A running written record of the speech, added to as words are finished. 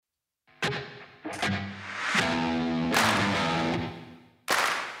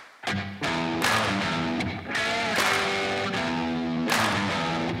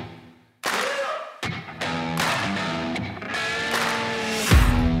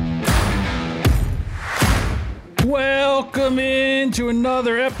Welcome into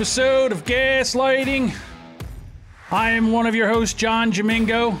another episode of Gaslighting. I am one of your hosts, John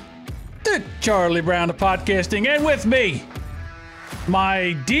Jamingo, the Charlie Brown of podcasting, and with me,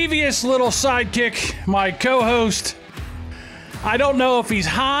 my devious little sidekick, my co-host. I don't know if he's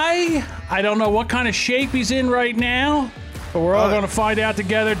high. I don't know what kind of shape he's in right now, but we're all going to find out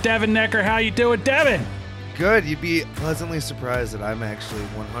together. Devin Necker, how you doing, Devin? Good. You'd be pleasantly surprised that I'm actually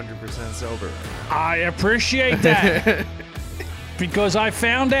 100% sober. I appreciate that. Because I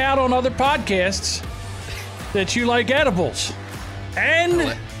found out on other podcasts that you like edibles.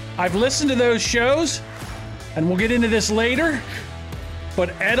 And I've listened to those shows, and we'll get into this later,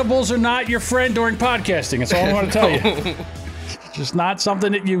 but edibles are not your friend during podcasting. That's all I want to tell you. It's just not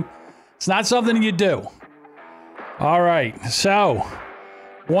something that you do. All right. So,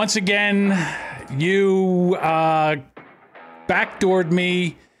 once again, you backdoored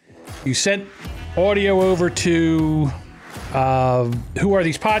me. You sent audio over to Who Are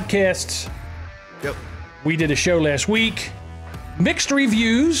These Podcasts? Yep. We did a show last week. Mixed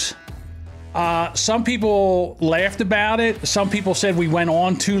reviews. Some people laughed about it. Some people said we went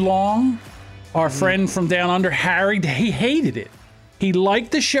on too long. Our friend from down under, Harry, he hated it. He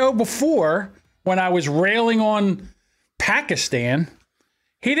liked the show before when I was railing on Pakistan.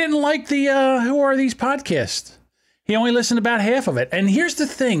 He didn't like the Who Are These Podcasts? He only listened about half of it. And here's the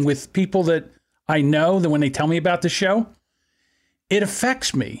thing with people that I know, that when they tell me about the show, it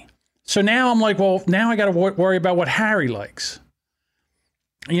affects me. So now I'm like, well, now I got to worry about what Harry likes.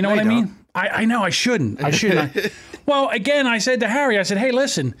 You know what I mean? I know I shouldn't. Well, again, I said to Harry, I said, hey,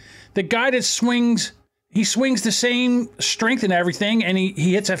 listen, the guy that swings the same strength and everything, and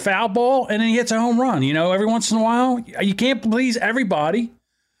he hits a foul ball, and then he hits a home run. You know, every once in a while, you can't please everybody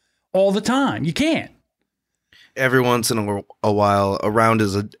all the time. You can't. Every once in a while, a round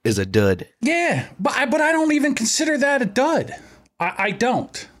is a dud. Yeah, but I don't even consider that a dud. I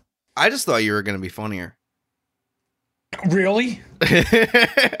don't. I just thought you were going to be funnier. Really?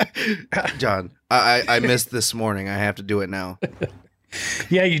 John, I missed this morning. I have to do it now.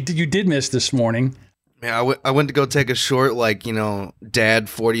 Yeah, you did miss this morning. Yeah, I went to go take a short, dad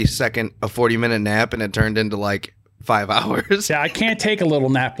 40-minute nap, and it turned into 5 hours. Yeah, I can't take a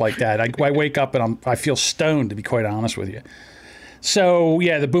little nap like that. I wake up and I feel stoned, to be quite honest with you. So,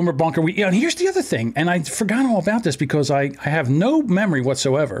 yeah, the Boomer Bunker. And here's the other thing, and I forgot all about this because I have no memory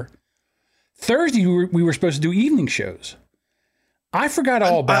whatsoever. Thursday, we were supposed to do evening shows. I forgot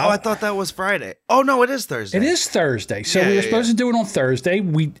all about it. I thought that was Friday. Oh, no, it is Thursday. It is Thursday. So we were supposed to do it on Thursday.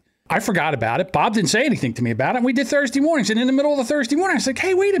 I forgot about it. Bob didn't say anything to me about it. We did Thursday mornings, and in the middle of the Thursday morning, I was like,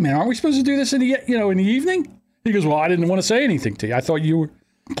 hey, wait a minute. Aren't we supposed to do this in the evening? He goes, well, I didn't want to say anything to you. I thought you were.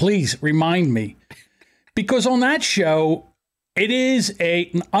 Please remind me. Because on that show, it is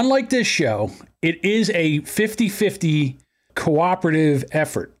unlike this show, it is a 50-50 cooperative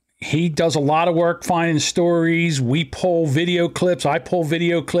effort. He does a lot of work finding stories. We pull video clips. I pull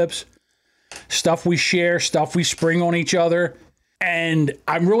video clips. Stuff we share, stuff we spring on each other. And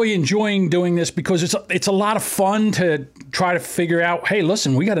I'm really enjoying doing this because it's a lot of fun to try to figure out, hey,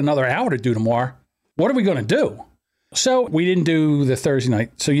 listen, we got another hour to do tomorrow. What are we going to do? So we didn't do the Thursday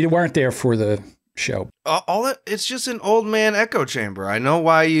night. So you weren't there for the show. It's just an old man echo chamber. I know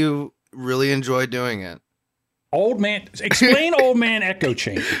why you really enjoy doing it. Explain old man echo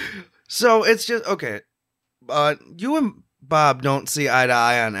chamber. So it's just, okay. You and Bob don't see eye to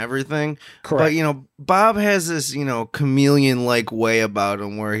eye on everything. Correct. But, Bob has this, chameleon-like way about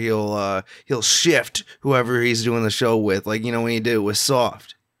him where he'll shift whoever he's doing the show with. When he did it with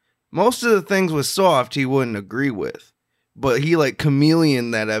Soft. Most of the things with Soft he wouldn't agree with. But he,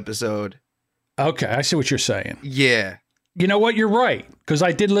 chameleon that episode. Okay, I see what you're saying. Yeah. You know what? You're right. Because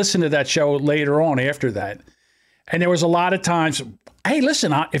I did listen to that show later on after that. And there was a lot of times, hey,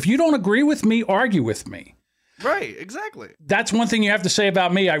 listen, if you don't agree with me, argue with me. Right, exactly. That's one thing you have to say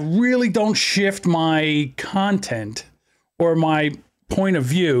about me. I really don't shift my content or my point of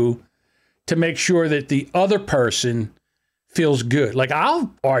view to make sure that the other person feels good.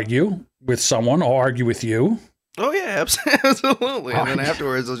 I'll argue with someone, I'll argue with you. Oh yeah, absolutely. And then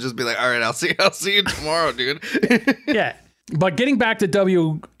afterwards, I'll just be like, all right, I'll see you tomorrow, dude. Yeah. But getting back to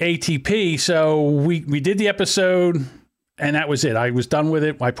WATP, so we did the episode, and that was it. I was done with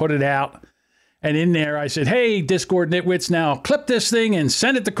it. I put it out. And in there, I said, hey, Discord nitwits, now clip this thing and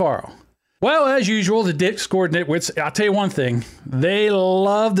send it to Carl. Well, as usual, the Discord nitwits, I'll tell you one thing. They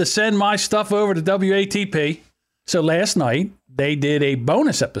love to send my stuff over to WATP. So last night, they did a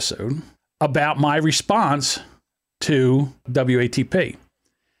bonus episode about my response to WATP.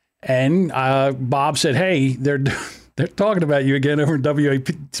 And Bob said, hey, they're talking about you again over in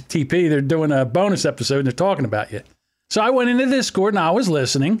WATP. They're doing a bonus episode and they're talking about you. So I went into Discord and I was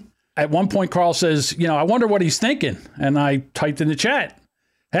listening. At one point, Carl says, I wonder what he's thinking. And I typed in the chat,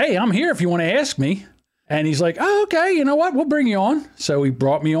 hey, I'm here if you want to ask me. And he's like, oh, okay, you know what? We'll bring you on. So he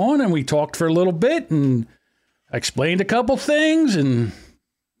brought me on and we talked for a little bit and explained a couple things and,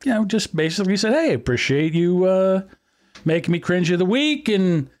 just basically said, hey, appreciate you making me cringe of the week.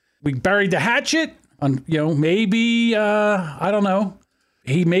 And we buried the hatchet. Maybe, I don't know.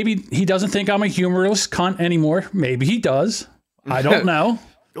 He doesn't think I'm a humorless cunt anymore. Maybe he does. I don't know.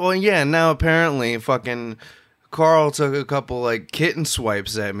 Well, yeah, now apparently fucking Carl took a couple kitten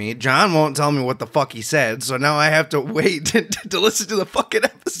swipes at me. John won't tell me what the fuck he said, so now I have to wait to listen to the fucking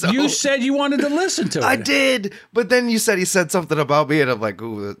episode. You said you wanted to listen to it. I did, but then you said he said something about me, and I'm like,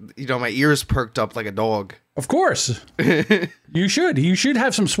 ooh, my ears perked up like a dog. Of course. You should. You should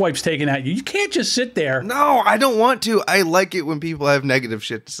have some swipes taken at you. You can't just sit there. No, I don't want to. I like it when people have negative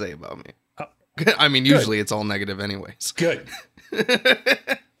shit to say about me. I mean, usually it's all negative anyways. Good.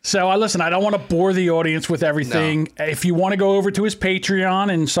 So I don't want to bore the audience with everything. No. If you want to go over to his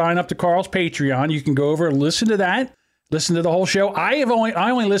Patreon and sign up to Carl's Patreon, you can go over and listen to that. Listen to the whole show. I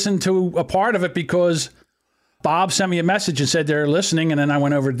only listened to a part of it because Bob sent me a message and said they're listening, and then I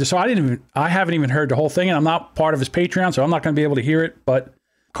went over to, so I haven't even heard the whole thing, and I'm not part of his Patreon, so I'm not going to be able to hear it, but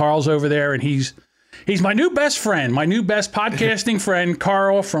Carl's over there, and he's my new best friend, my new best podcasting friend,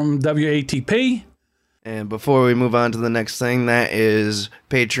 Carl from WATP. And before we move on to the next thing, that is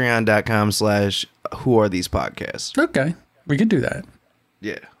patreon.com/whoarethespodcasts. Okay, we can do that.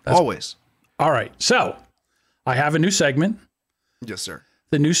 Yeah, always. All right, so I have a new segment. Yes, sir.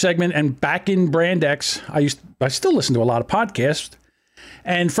 The new segment, and back in Brand X, I still listen to a lot of podcasts,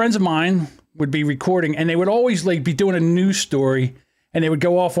 and friends of mine would be recording, and they would always be doing a news story, and they would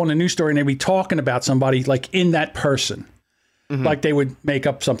go off on a news story, and they'd be talking about somebody in that person. Mm-hmm. Like they would make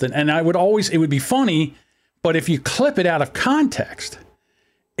up something. And it would be funny, but if you clip it out of context,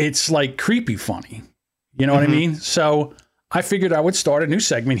 it's creepy funny. You know what I mean? So I figured I would start a new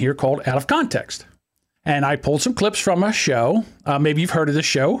segment here called Out of Context. And I pulled some clips from a show. Maybe you've heard of this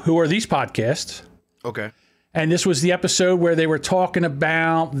show. Who Are These Podcasts? Okay. And this was the episode where they were talking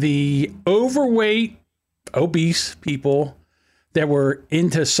about the overweight, obese people that were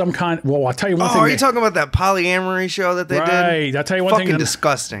into some kind. Well, I'll tell you one thing. Oh, are you talking about that polyamory show that they did? Right. I'll tell you one thing. Fucking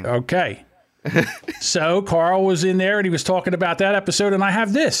disgusting. Okay. So Carl was in there and he was talking about that episode, and I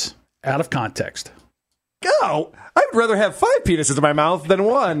have this out of context. Oh, I'd rather have 5 penises in my mouth than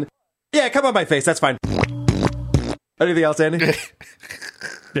 1. Yeah, come on my face. That's fine. Anything else, Andy?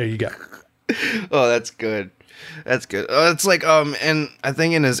 There you go. Oh, that's good. That's good. It's and I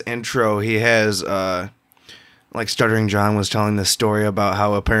think in his intro he has Stuttering John was telling this story about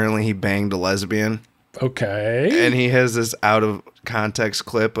how apparently he banged a lesbian. Okay. And he has this out of context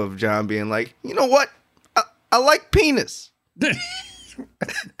clip of John being like, you know what? I like penis.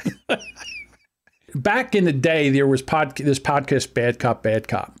 Back in the day, there was this podcast, Bad Cop, Bad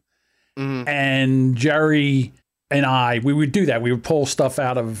Cop. Mm-hmm. And Jerry and we would do that. We would pull stuff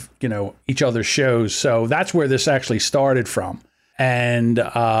out of, each other's shows. So that's where this actually started from. And,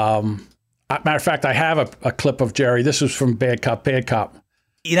 matter of fact, I have a clip of Jerry. This was from Bad Cop, Bad Cop.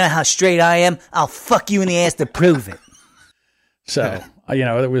 You know how straight I am? I'll fuck you in the ass to prove it. So,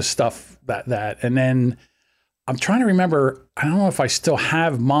 there was stuff that. And then I'm trying to remember, I don't know if I still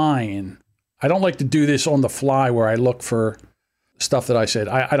have mine. I don't like to do this on the fly where I look for stuff that I said.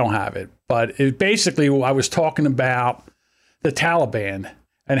 I don't have it. But basically, I was talking about the Taliban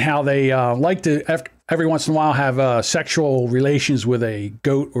and how they like to, every once in a while, have sexual relations with a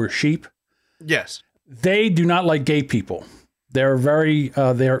goat or sheep. Yes. They do not like gay people. They're very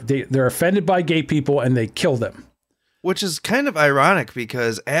they're offended by gay people and they kill them. Which is kind of ironic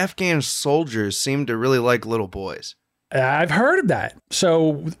because Afghan soldiers seem to really like little boys. I've heard of that.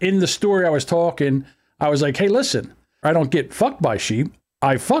 So in the story I was talking, I was like, hey, listen, I don't get fucked by sheep.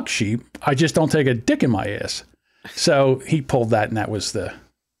 I fuck sheep. I just don't take a dick in my ass. So he pulled that, and that was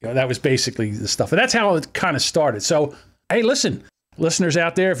that was basically the stuff. And that's how it kind of started. So, hey, listen, listeners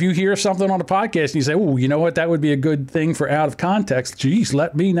out there, if you hear something on a podcast and you say, oh, you know what, that would be a good thing for Out of Context, geez,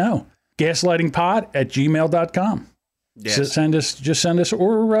 let me know. gaslightingpod@gmail.com. Yes. So send us,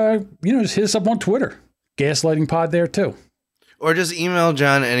 or, just hit us up on Twitter. Gaslighting Pod there too. Or just email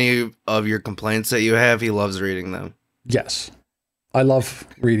John any of your complaints that you have. He loves reading them. Yes. I love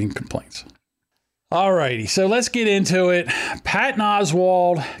reading complaints. All righty. So let's get into it. Patton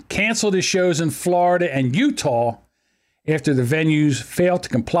Oswalt canceled his shows in Florida and Utah after the venues failed to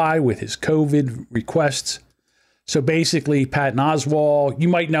comply with his COVID requests. So basically, Patton Oswalt, you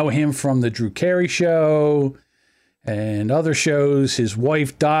might know him from the Drew Carey Show and other shows. His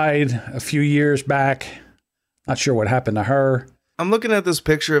wife died a few years back. Not sure what happened to her. I'm looking at this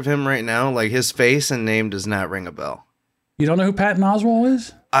picture of him right now. Like, his face and name does not ring a bell. You don't know who Patton Oswalt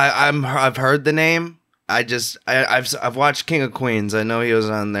is? I've heard the name. I've watched King of Queens. I know he was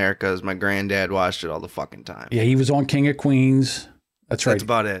on there because my granddad watched it all the fucking time. Yeah, he was on King of Queens. That's right. That's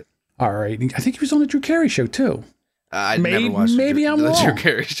about it. All right. I think he was on the Drew Carey show, too. I never watched I'm the wrong. Drew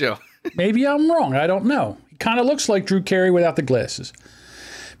Carey show. Maybe I'm wrong. I don't know. He kind of looks like Drew Carey without the glasses.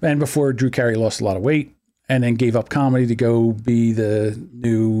 And before Drew Carey lost a lot of weight and then gave up comedy to go be the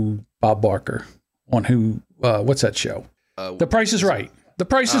new Bob Barker on what's that show? The Price is Right. The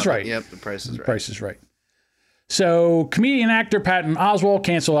Price is Right. Yep, The Price is Right. The Price is Right. So, comedian actor Patton Oswalt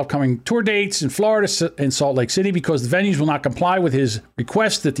canceled upcoming tour dates in Florida and Salt Lake City because the venues will not comply with his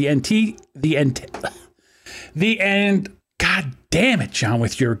request that God damn it, John,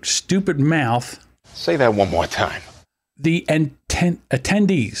 with your stupid mouth. Say that one more time. The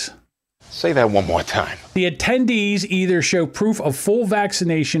attendees. Say that one more time. The attendees either show proof of full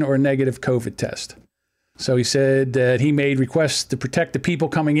vaccination or a negative COVID test. So he said that he made requests to protect the people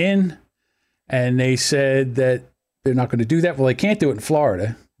coming in, and they said that they're not going to do that. Well, they can't do it in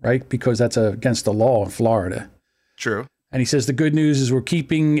Florida, right? Because that's against the law in Florida. True. And he says the good news is we're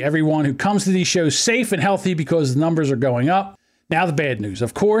keeping everyone who comes to these shows safe and healthy because the numbers are going up. Now the bad news.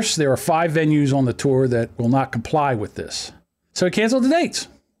 Of course, there are 5 venues on the tour that will not comply with this. So he canceled the dates.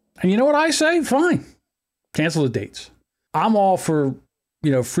 And you know what I say? Fine. Cancel the dates. I'm all for,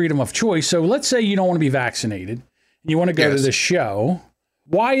 freedom of choice. So let's say you don't want to be vaccinated and you want to go to the show.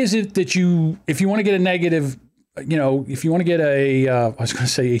 Why is it that if you want to get a negative, if you want to get I was going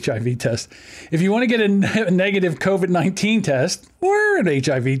to say HIV test. If you want to get a negative COVID-19 test or an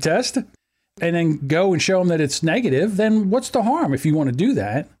HIV test and then go and show them that it's negative, then what's the harm if you want to do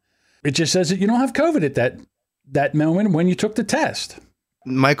that? It just says that you don't have COVID at that moment when you took the test.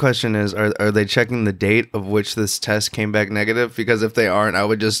 My question is, are they checking the date of which this test came back negative? Because if they aren't, I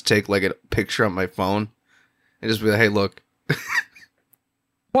would just take like a picture on my phone and just be like, hey, look.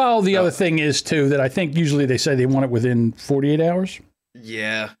 Well, the other thing is, too, that I think usually they say they want it within 48 hours.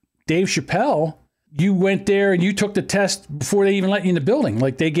 Yeah. Dave Chappelle, you went there and you took the test before they even let you in the building.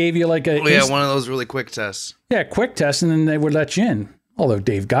 Like they gave you like one of those really quick tests. Yeah, quick test, and then they would let you in. Although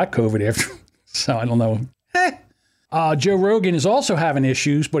Dave got COVID after, so I don't know. Joe Rogan is also having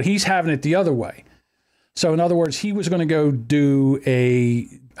issues, but he's having it the other way. So in other words, he was going to go do a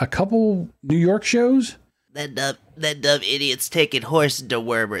couple New York shows. That dumb idiot's taking horse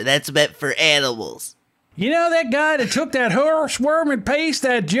dewormer. That's meant for animals. You know that guy that took that horse worm and paste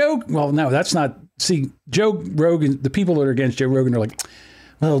that joke? Well, no, that's not. See, Joe Rogan, the people that are against Joe Rogan are like,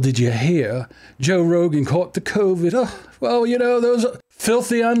 well, did you hear? Joe Rogan caught the COVID. Oh, well, those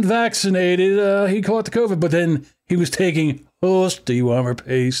filthy unvaccinated, he caught the COVID, but then he was taking horse dewormer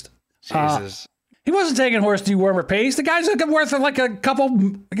paste. Jesus. He wasn't taking horse dewormer paste. The guy's worth like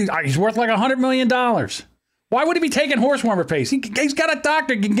he's worth like $100 million. Why would he be taking horse wormer paste? He's got a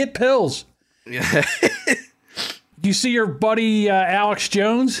doctor, he can get pills. Yeah. You see your buddy Alex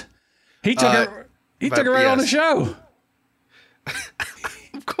Jones? He took her right on the show.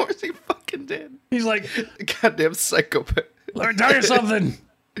 Of course he fucking did. He's like, goddamn psychopath. Let me tell you something.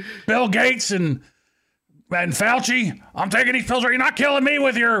 Bill Gates and Fauci, I'm taking these pills. Are you not killing me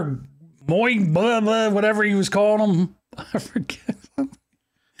with your blah, blah, whatever he was calling them? I forget.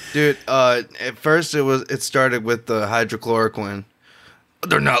 Dude, at first it started with the hydrochloroquine.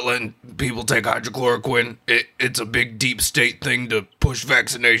 They're not letting people take hydrochloroquine. It's a big deep state thing to push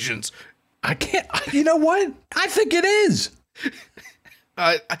vaccinations. I can't. You know what? I think it is.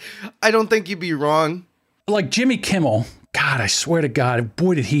 I don't think you'd be wrong. Like Jimmy Kimmel. God, I swear to God,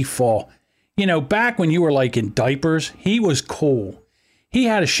 boy, did he fall. Back when you were like in diapers, he was cool. He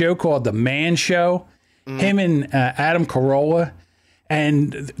had a show called The Man Show. Him and Adam Carolla.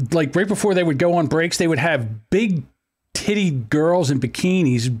 And like right before they would go on breaks, they would have big titty girls in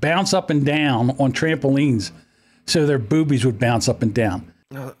bikinis bounce up and down on trampolines. So their boobies would bounce up and down.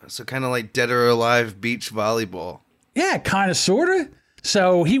 So kind of like Dead or Alive beach volleyball. Yeah, kind of, sort of.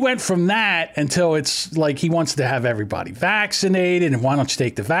 So he went from that until it's like he wants to have everybody vaccinated and why don't you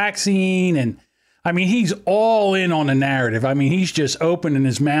take the vaccine? And I mean, he's all in on the narrative. I mean, he's just opening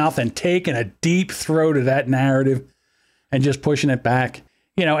his mouth and taking a deep throat of that narrative and just pushing it back.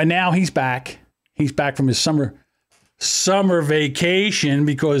 And now he's back. He's back from his summer vacation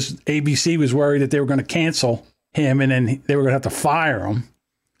because ABC was worried that they were going to cancel him and then they were going to have to fire him.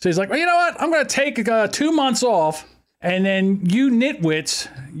 So he's like, well, you know what? I'm going to take 2 months off. And then you nitwits,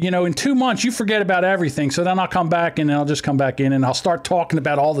 in 2 months, you forget about everything. So then I'll come back and I'll just come back in and I'll start talking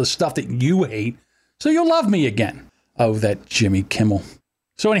about all the stuff that you hate. So you'll love me again. Oh, that Jimmy Kimmel.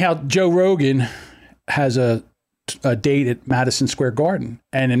 So anyhow, Joe Rogan has a a date at Madison Square Garden.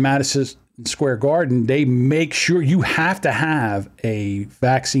 And in Madison Square Garden, they make sure you have to have a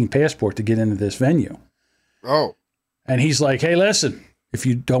vaccine passport to get into this venue. Oh. And he's like, hey, listen, if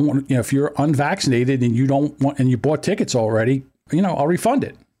you don't want, if you're unvaccinated and you don't want, and you bought tickets already, I'll refund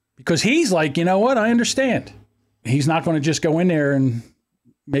it. Because he's like, you know what? I understand. He's not going to just go in there and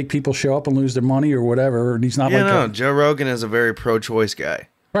make people show up and lose their money or whatever. And he's not Joe Rogan is a very pro-choice guy.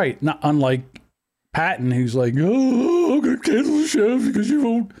 Right. Not unlike Patton, who's like, oh, I'm going to cancel the show because you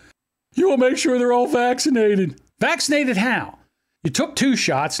won't make sure they're all vaccinated. Vaccinated how? You took 2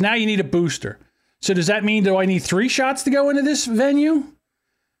 shots. Now you need a booster. So does that mean, do I need 3 shots to go into this venue?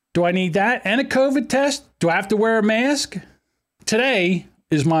 Do I need that and a COVID test? Do I have to wear a mask? Today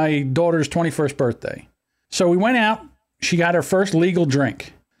is my daughter's 21st birthday. So we went out. She got her first legal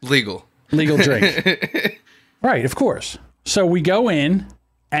drink. Legal drink. Right, of course. So we go in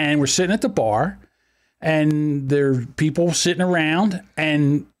and we're sitting at the bar and there are people sitting around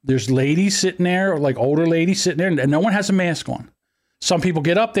and there's ladies sitting there, like older ladies sitting there, and no one has a mask on. Some people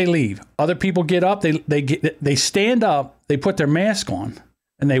get up, they leave. Other people get up, they stand up, they put their mask on,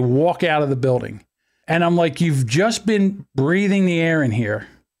 and they walk out of the building. And I'm like, you've just been breathing the air in here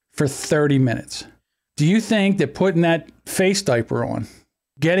for 30 minutes. Do you think that putting that face diaper on,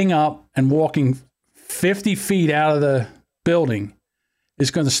 getting up and walking 50 feet out of the building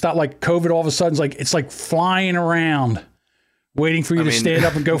is going to stop, like COVID all of a sudden? It's like flying around, waiting for you to stand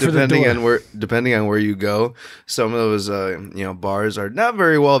up and go for the door. Depending on where you go, some of those bars are not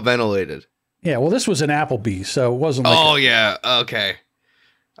very well ventilated. Yeah, well, this was an Applebee's, so it wasn't like yeah, okay.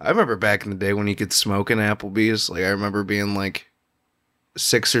 I remember back in the day when you could smoke in Applebee's. Like, I remember being like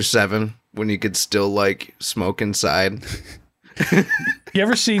 6 or 7 when you could still like smoke inside. You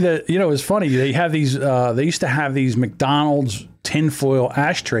ever see that? It's funny. They have these. They used to have these McDonald's tinfoil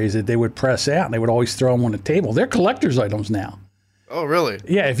ashtrays that they would press out, and they would always throw them on the table. They're collector's items now. Oh, really?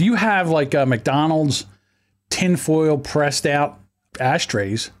 Yeah. If you have like a McDonald's tinfoil pressed out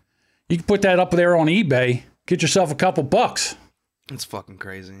ashtrays, you can put that up there on eBay. Get yourself a couple bucks. It's fucking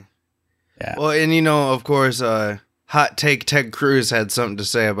crazy. Yeah. Well, and of course, Hot Take Ted Cruz had something to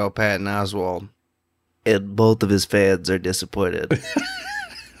say about Patton Oswalt. And both of his fans are disappointed.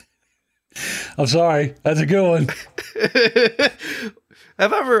 I'm sorry. That's a good one.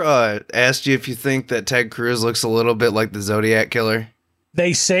 Have I ever asked you if you think that Ted Cruz looks a little bit like the Zodiac Killer?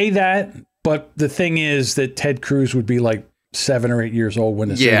 They say that, but the thing is that Ted Cruz would be like 7 or 8 years old when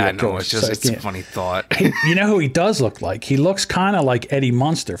the Zodiac Killer. It's just it's a funny thought. You know who he does look like? He looks kind of like Eddie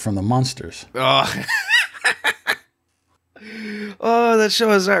Munster from the Munsters. Oh. Oh, that show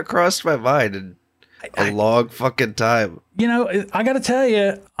has not crossed my mind in a long fucking time. I got to tell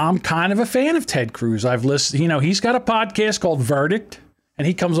you, I'm kind of a fan of Ted Cruz. I've listened, he's got a podcast called Verdict, and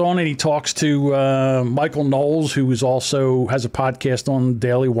he comes on and he talks to Michael Knowles, who is also has a podcast on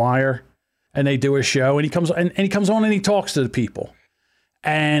Daily Wire, and they do a show, and he comes on and he talks to the people.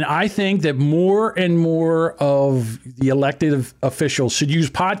 And I think that more and more of the elected officials should use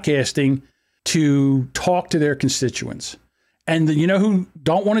podcasting to talk to their constituents. And you know who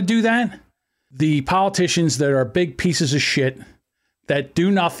don't want to do that? The politicians that are big pieces of shit that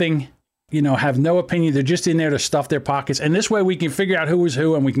do nothing, have no opinion. They're just in there to stuff their pockets. And this way we can figure out who is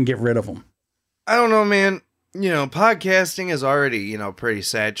who and we can get rid of them. I don't know, man. Podcasting is already, pretty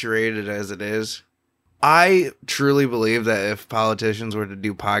saturated as it is. I truly believe that if politicians were to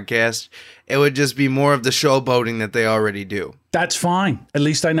do podcasts, it would just be more of the showboating that they already do. That's fine. At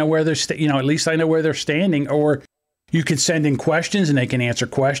least I know where they're, at least I know where they're standing. Or you could send in questions and they can answer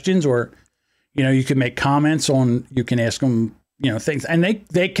questions, or, you can make comments on, you can ask them, things, and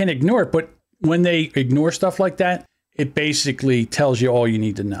they can ignore it. But when they ignore stuff like that, it basically tells you all you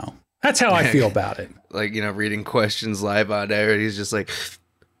need to know. That's how I feel about it. Like, reading questions live on air, and he's just like,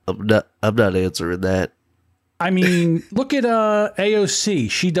 I'm not answering that. I mean, look at AOC.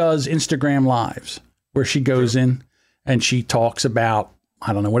 She does Instagram Lives where she goes in and she talks about,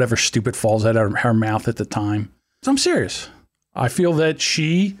 I don't know, whatever stupid falls out of her mouth at the time. So I'm serious. I feel that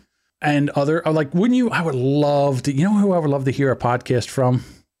she and other, wouldn't you? I would love to, who I would love to hear a podcast from?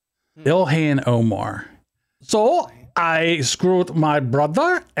 Ilhan Omar. So I screwed my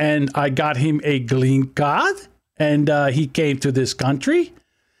brother and I got him a green card, and he came to this country.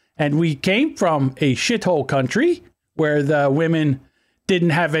 And we came from a shithole country where the women didn't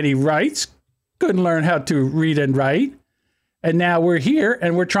have any rights, couldn't learn how to read and write. And now we're here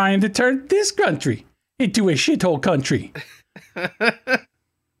and we're trying to turn this country into a shithole country.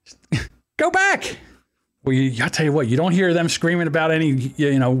 Go back. Well, I tell you what, you don't hear them screaming about any,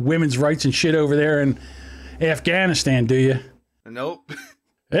 women's rights and shit over there in Afghanistan, do you? Nope.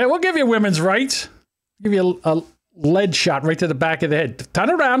 Yeah, we'll give you women's rights. Give you lead shot right to the back of the head. Turn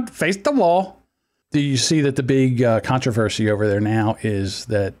around, face the wall. Do you see that the big controversy over there now is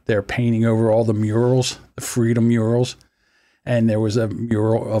that they're painting over all the murals, the freedom murals, and there was a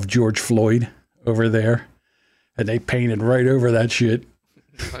mural of George Floyd over there, and they painted right over that shit.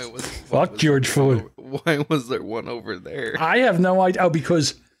 Fuck George Floyd. Why was there one over there? I have no idea. Oh,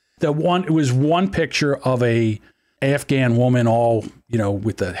 because it was one picture of a Afghan woman, all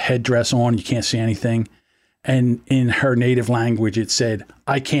with the headdress on. You can't see anything, and in her native language, it said,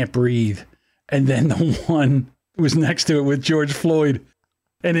 "I can't breathe." And then the one was next to it with George Floyd.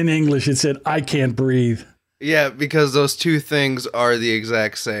 And in English, it said, "I can't breathe." Yeah, because those two things are the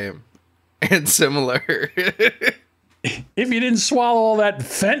exact same and similar. If you didn't swallow all that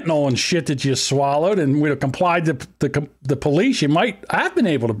fentanyl and shit that you swallowed and would have complied to the police, you might have been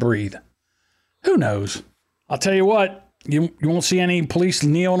able to breathe. Who knows? I'll tell you what, you won't see any police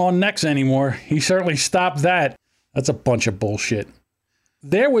kneeling on necks anymore. He certainly stopped that. That's a bunch of bullshit.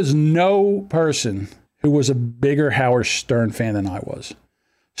 There was no person who was a bigger Howard Stern fan than I was.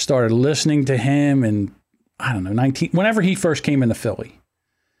 Started listening to him in, I don't know, whenever he first came into Philly.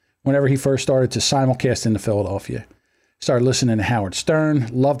 Whenever he first started to simulcast into Philadelphia. Started listening to Howard Stern.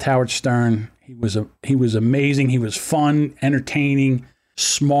 Loved Howard Stern. He was amazing. He was fun, entertaining,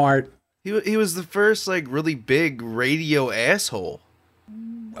 smart. He was the first really big radio asshole.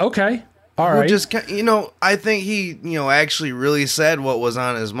 Okay. All right. Just I think he actually really said what was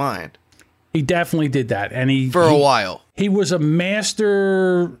on his mind. He definitely did that, and for a while he was a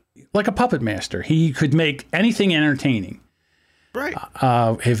master, like a puppet master. He could make anything entertaining. Right.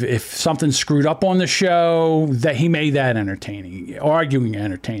 If something screwed up on the show, that he made that entertaining, arguing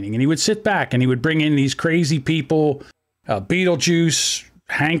entertaining, and he would sit back and he would bring in these crazy people, Beetlejuice,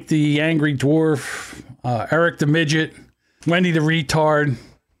 Hank the Angry Dwarf, Eric the Midget, Wendy the Retard.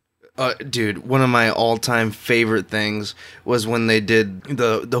 Dude, one of my all-time favorite things was when they did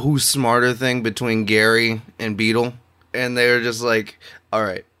the Who's Smarter thing between Gary and Beetle, and they were just like, "All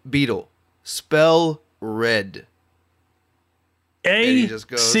right, Beetle, spell red."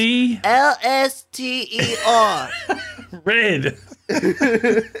 ACLSTER. Red.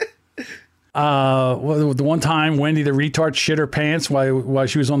 Well, the one time Wendy the Retard shit her pants while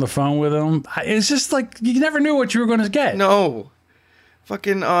she was on the phone with him. It's just like you never knew what you were going to get. No.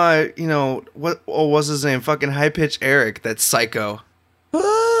 Fucking, what was his name? Fucking High Pitch Eric, that psycho.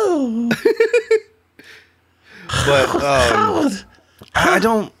 Oh. But I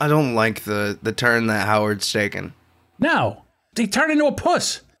don't like the turn that Howard's taken. No, he turned into a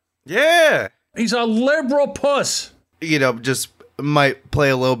puss. Yeah, he's a liberal puss. Just might play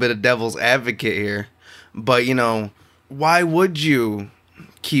a little bit of devil's advocate here, but why would you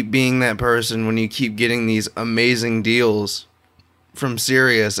keep being that person when you keep getting these amazing deals from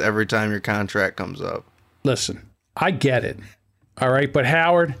Sirius every time your contract comes up? Listen, I get it. All right, but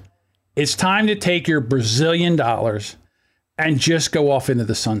Howard, it's time to take your Brazilian dollars and just go off into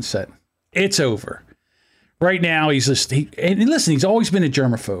the sunset. It's over. Right now, he's always been a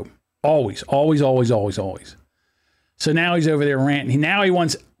germaphobe. Always. So now he's over there ranting. Now he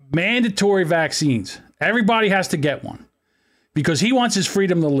wants mandatory vaccines. Everybody has to get one because he wants his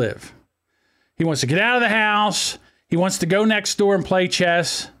freedom to live. He wants to get out of the house. He wants to go next door and play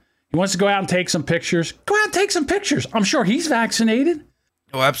chess. He wants to go out and take some pictures. Go out and take some pictures. I'm sure he's vaccinated.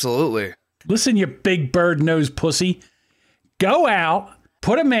 Oh, absolutely. Listen, you big bird-nosed pussy. Go out,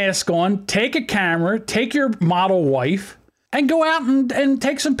 put a mask on, take a camera, take your model wife, and go out and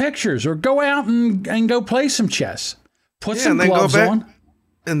take some pictures, or go out and go play some chess. Put some gloves on.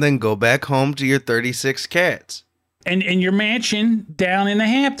 And then go back home to your 36 cats. And in your mansion down in the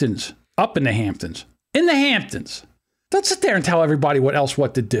Hamptons. Up in the Hamptons. In the Hamptons. Don't sit there and tell everybody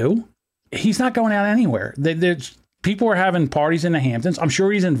what to do. He's not going out anywhere. People are having parties in the Hamptons. I'm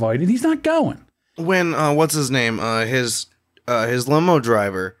sure he's invited. He's not going. When what's his name? His limo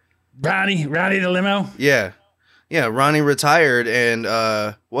driver. Ronnie the limo. Yeah. Ronnie retired, and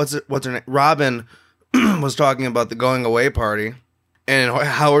what's her name? Robin was talking about the going away party, and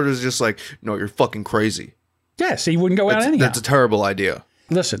Howard was just like, "No, you're fucking crazy." Yes, he wouldn't go out anyhow. That's a terrible idea.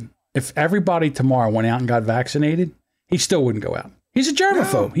 Listen, if everybody tomorrow went out and got vaccinated, he still wouldn't go out. He's a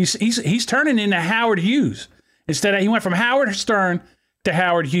germaphobe. No. He's turning into Howard Hughes. He went from Howard Stern to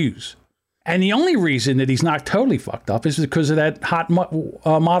Howard Hughes. And the only reason that he's not totally fucked up is because of that hot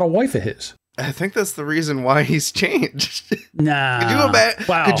model wife of his. I think that's the reason why he's changed. Nah.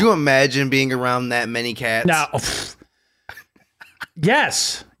 Could you imagine being around that many cats? No.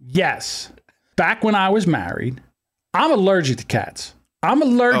 Yes. Back when I was married, I'm allergic to cats. I'm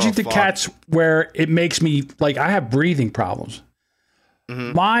allergic to cats where it makes me, I have breathing problems.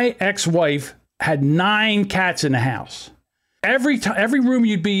 Mm-hmm. My ex-wife had 9 cats in the house. Every room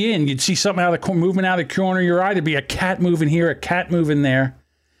you'd be in, you'd see something moving out of the corner of your eye. There'd be a cat moving here, a cat moving there.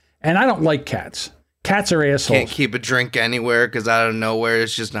 And I don't like cats. Cats are assholes. Can't keep a drink anywhere because out of nowhere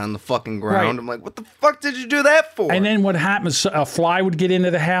it's just on the fucking ground. Right. I'm like, what the fuck did you do that for? And then what happens, a fly would get into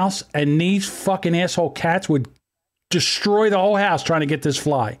the house, and these fucking asshole cats would destroy the whole house trying to get this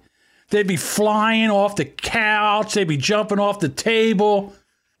fly. They'd be flying off the couch. They'd be jumping off the table,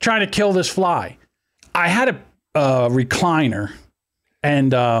 trying to kill this fly. I had a recliner,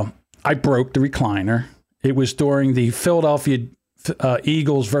 and I broke the recliner. It was during the Philadelphia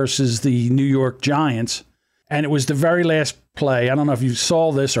Eagles versus the New York Giants, and it was the very last play. I don't know if you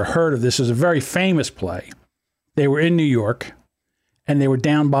saw this or heard of this. It was a very famous play. They were in New York, and they were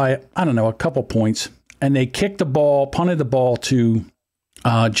down by, I don't know, a couple points, and they kicked the ball, punted the ball to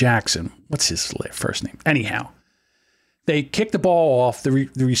Jackson. What's his first name? Anyhow, they kicked the ball off. The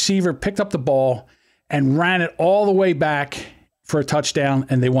receiver picked up the ball and ran it all the way back for a touchdown,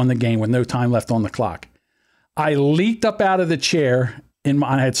 and they won the game with no time left on the clock. I leaped up out of the chair.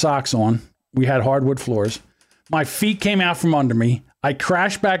 I had socks on. We had hardwood floors. My feet came out from under me. I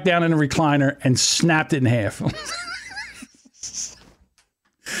crashed back down in the recliner and snapped it in half.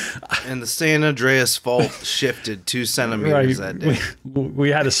 And the San Andreas fault shifted 2 centimeters that day. We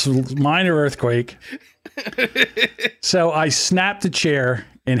had a minor earthquake. So I snapped the chair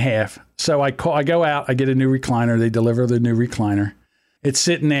in half. So I go out. I get a new recliner. They deliver the new recliner. It's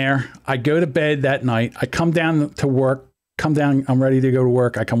sitting there. I go to bed that night. I come down to work. I'm ready to go to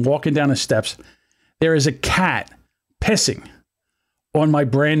work. I come walking down the steps. There is a cat pissing on my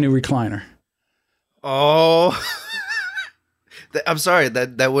brand new recliner. Oh, I'm sorry.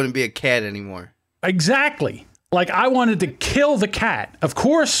 That wouldn't be a cat anymore. Exactly. Like, I wanted to kill the cat. Of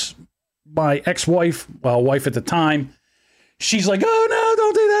course, my ex-wife, wife at the time, she's like, oh, no,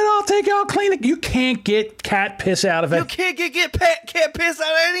 don't do that. I'll clean it. You can't get cat piss out of it. You can't get cat piss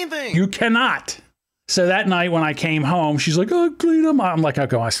out of anything. You cannot. So that night when I came home, she's like, oh, clean them. I'm like, I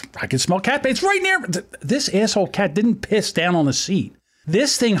can smell cat piss. It's right near. This asshole cat didn't piss down on the seat.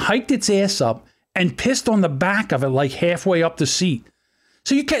 This thing hiked its ass up and pissed on the back of it, like halfway up the seat.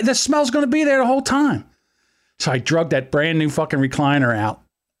 So the smell's going to be there the whole time. So I drug that brand new fucking recliner out,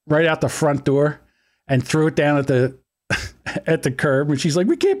 right out the front door, and threw it down at the curb. And she's like,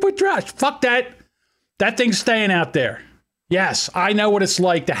 we can't put trash. Fuck that. That thing's staying out there. Yes, I know what it's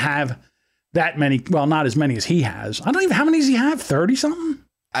like to have that many. Well, not as many as he has. I don't even, how many does he have? 30 something?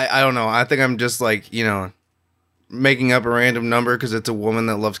 I don't know. I think I'm just like, making up a random number because it's a woman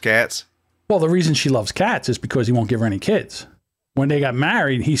that loves cats. Well, the reason she loves cats is because he won't give her any kids. When they got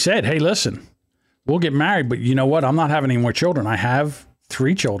married, he said, hey, listen, we'll get married, but you know what? I'm not having any more children. I have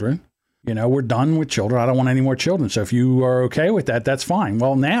 3 children. We're done with children. I don't want any more children. So if you are okay with that, that's fine.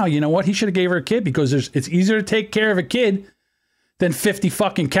 Well, now, you know what? He should have gave her a kid because it's easier to take care of a kid than 50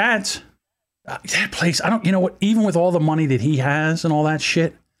 fucking cats. That place, even with all the money that he has and all that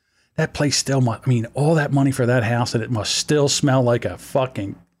shit, that place still all that money for that house, and it must still smell like a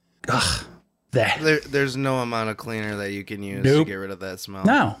fucking, There's no amount of cleaner that you can use to get rid of that smell.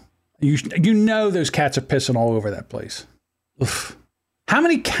 No. Those cats are pissing all over that place. Oof. How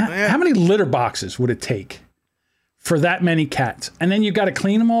many litter boxes would it take for that many cats? And then you got to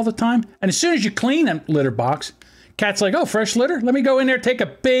clean them all the time. And as soon as you clean a litter box, cat's like, oh, fresh litter? Let me go in there, take a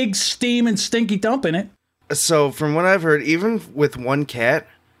big steam and stinky dump in it. So from what I've heard, even with one cat,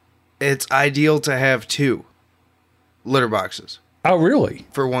 it's ideal to have 2 litter boxes. Oh, really?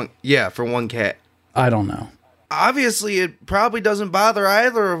 For one cat. I don't know. Obviously, it probably doesn't bother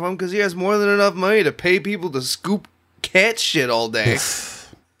either of them because he has more than enough money to pay people to scoop cat shit all day.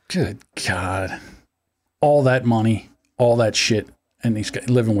 Good God. All that money, all that shit, and he's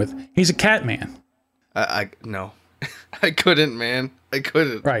living with. He's a cat man. No. I couldn't, man. I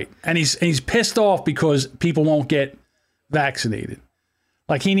couldn't. Right. And he's pissed off because people won't get vaccinated.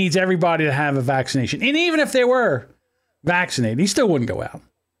 Like, he needs everybody to have a vaccination. And even if they were vaccinated, he still wouldn't go out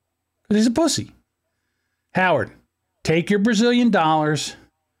because he's a pussy. Howard, take your Brazilian dollars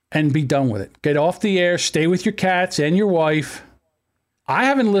and be done with it. Get off the air. Stay with your cats and your wife. I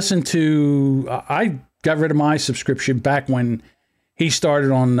haven't listened to. I got rid of my subscription back when he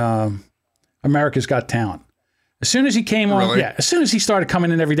started on America's Got Talent. As soon as he came on, as soon as he started coming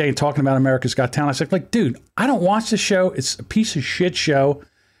in every day and talking about America's Got Talent, I said, like, dude, I don't watch the show. It's a piece of shit show.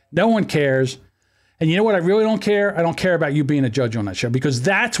 No one cares. And you know what? I really don't care. I don't care about you being a judge on that show because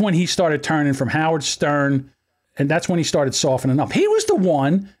that's when he started turning from Howard Stern, and that's when he started softening up. He was the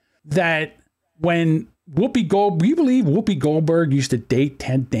one that when you believe Whoopi Goldberg used to date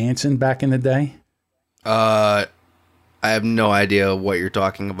Ted Danson back in the day? I have no idea what you're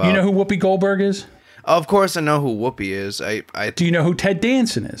talking about. You know who Whoopi Goldberg is? Of course, I know who Whoopi is. Do you know who Ted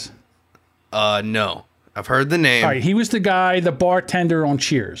Danson is? No. I've heard the name. All right, he was the guy, the bartender on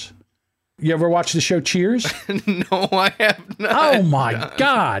Cheers. You ever watch the show Cheers? No, I have not. Oh my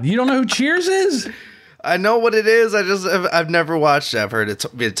God! You don't know who Cheers is? I know what it is. I've never watched it. I've heard it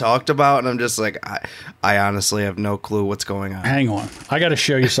be talked about, and I'm just like, I honestly have no clue what's going on. Hang on, I got to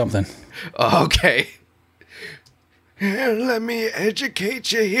show you something. Okay. Here, let me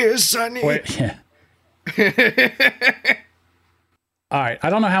educate you here, Sonny. Wait, yeah. All right, I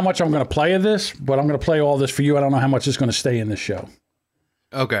don't know how much I'm going to play of this, but I'm going to play all this for you. I don't know how much is going to stay in this show.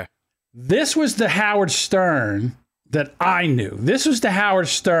 Okay. This was the Howard Stern that I knew. This was the Howard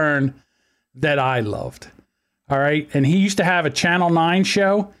Stern that I loved. All right. And he used to have a Channel 9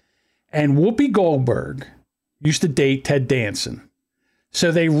 show, and Whoopi Goldberg used to date Ted Danson.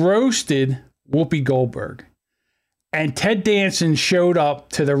 So they roasted Whoopi Goldberg, and Ted Danson showed up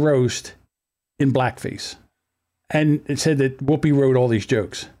to the roast in blackface. And it said that Whoopi wrote all these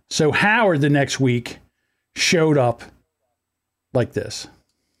jokes. So Howard the next week showed up like this.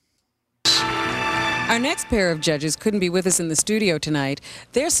 Our next pair of judges couldn't be with us in the studio tonight.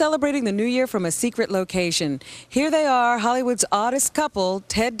 They're celebrating the new year from a secret location. Here they are, Hollywood's oddest couple,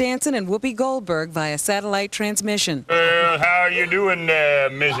 Ted Danson and Whoopi Goldberg, via satellite transmission. How are you doing there,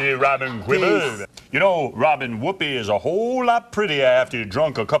 Missy Robin Quivers? You know, Robin, Whoopi is a whole lot prettier after you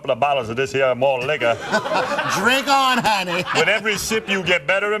drunk a couple of bottles of this here malt liquor. Drink on, honey. With every sip, you get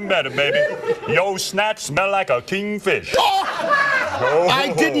better and better, baby. Your snatch smell like a kingfish. Oh,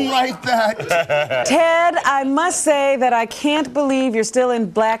 I didn't write that. Ted, I must say that I can't believe you're still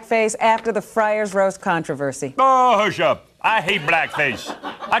in blackface after the Friars Roast controversy. Oh, hush up. I hate blackface.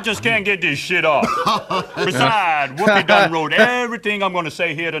 I just can't get this shit off. Besides, Whoopi done wrote everything I'm going to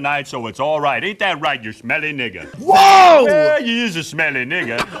say here tonight, so it's all right. Ain't that right, you smelly nigga? Whoa! Yeah, you is a smelly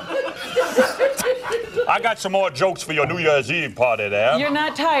nigga. I got some more jokes for your New Year's Eve party there. You're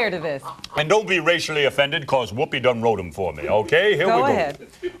not tired of this? And don't be racially offended, because Whoopi done wrote them for me, okay? Here we go. Go ahead.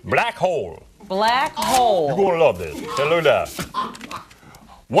 Black hole. Black hole. You're going to love this. Hey, look at that.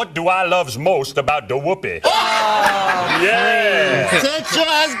 What do I loves most about the Whoopi? Oh, yeah. That sure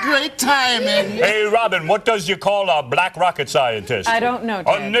has great timing. Hey, Robin, what does you call a black rocket scientist? I don't know, A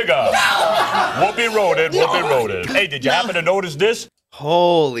Ted. nigger. Whoopi wrote it. Whoopi wrote it. Hey, did you happen to notice this?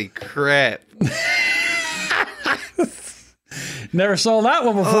 Holy crap. Never saw that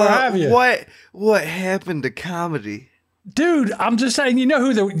one before, have you? What happened to comedy? Dude, I'm just saying, you know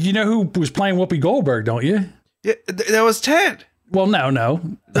who was playing Whoopi Goldberg, don't you? Yeah, that was Ted. Well, no. No,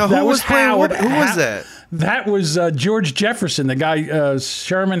 that who was playing Howard. Who was that? That was George Jefferson, the guy,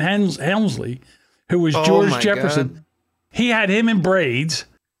 Sherman Helmsley, who was George Jefferson. God. He had him in braids.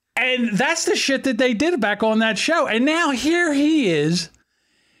 And that's the shit that they did back on that show. And now here he is.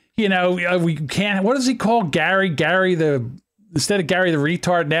 You know, we can't, what does he call Gary? Instead of Gary the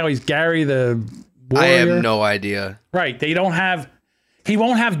retard, now he's Gary the warrior. I have no idea. Right. He won't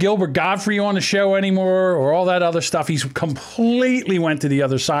have Gilbert Godfrey on the show anymore or all that other stuff. He's completely went to the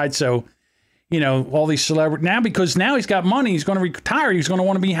other side. So, you know, all these celebrities now, because now he's got money, he's going to retire. He's going to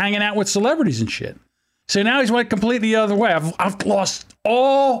want to be hanging out with celebrities and shit. So now he's went completely the other way. I've lost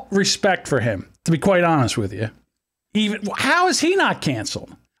all respect for him, to be quite honest with you. Even how is he not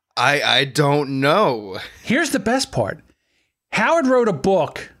canceled? I don't know. Here's the best part. Howard wrote a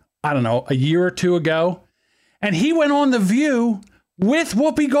book, I don't know, a year or two ago, and he went on The View with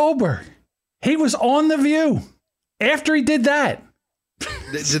Whoopi Goldberg. He was on The View after he did that.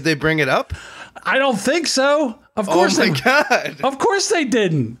 Did they bring it up? I don't think so. Of course Oh my God. Of course they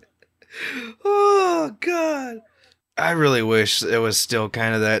didn't. Oh God. I really wish it was still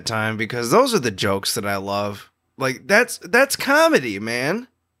kind of that time, because those are the jokes that I love. Like that's comedy, man.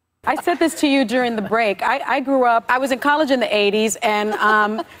 I said this to you during the break. I grew up, I was in college in the 80s, and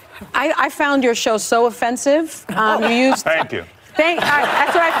I found your show so offensive. You used. Thank you.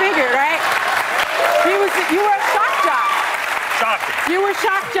 That's what I figured, right? You were a shock jock. Shocking. You were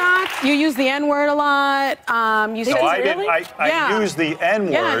shock jock. You used the N-word a lot. You No, I didn't. I used the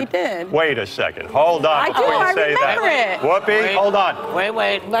N-word. Yeah, you did. Wait a second. Hold on. I do. before you I say remember that. it. Whoopi, hold on.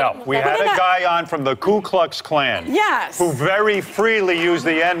 Wait. No, we had a guy on from the Ku Klux Klan. Yes. Who very freely used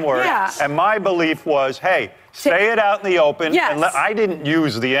the N-word. Yeah. And my belief was, hey, say it out in the open. Yes. And I didn't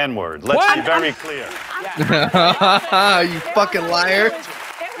use the N-word. Let's be very clear. You fucking liar.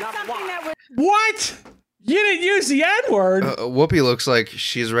 What? You didn't use the N-word? Whoopi looks like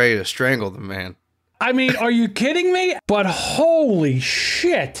she's ready to strangle the man. I mean, are you kidding me? But holy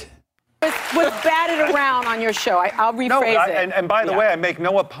shit. was batted around on your show. I'll rephrase it. And by the way, I make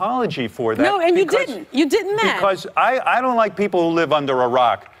no apology for that. No, and you didn't. You didn't then. Because I don't like people who live under a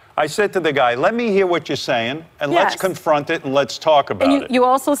rock. I said to the guy, let me hear what you're saying, and let's confront it, and let's talk about it. You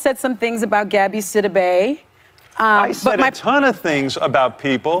also said some things about Gabby Sidibe. I said a ton of things about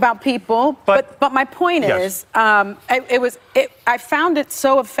people. But my point is, I found it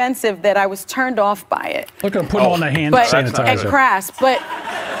so offensive that I was turned off by it. Look at him put on the hand sanitizer. And crass. But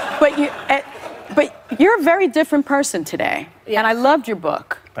you're a very different person today, and I loved your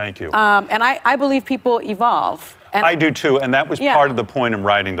book. Thank you. And I believe people evolve. And I do too, and that was part of the point in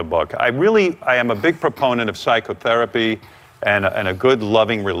writing the book. I am a big proponent of psychotherapy and a good,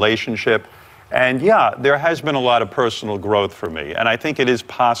 loving relationship. And yeah, there has been a lot of personal growth for me, and I think it is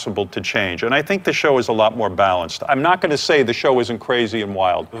possible to change. And I think the show is a lot more balanced. I'm not going to say the show isn't crazy and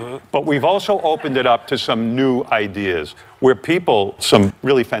wild, but we've also opened it up to some new ideas where some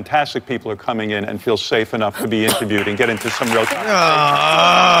really fantastic people are coming in and feel safe enough to be interviewed and get into some real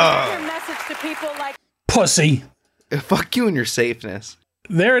your message to people like pussy. Fuck you and your safeness.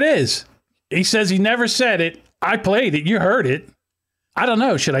 There it is. He says he never said it. I played it. You heard it. I don't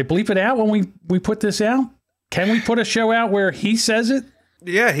know. Should I bleep it out when we put this out? Can we put a show out where he says it?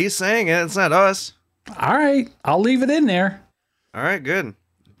 Yeah, he's saying it. It's not us. All right. I'll leave it in there. All right, good.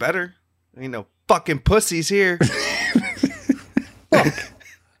 Better. Ain't no fucking pussies here. Look,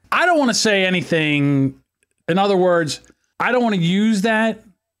 I don't want to say anything. In other words, I don't want to use that.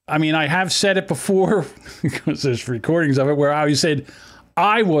 I mean, I have said it before because there's recordings of it where I always said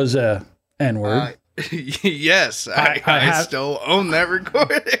I was a N-word. Yes, I still own that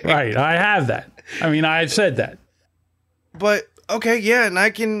recording. Right, I have that. I mean, I've said that. But, okay, yeah, and I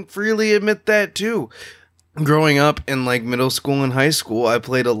can freely admit that, too. Growing up in, like, middle school and high school, I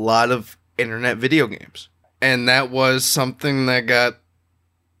played a lot of internet video games. And that was something that got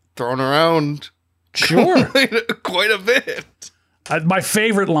thrown around quite a bit. My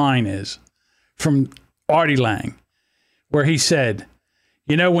favorite line is from Artie Lang, where he said,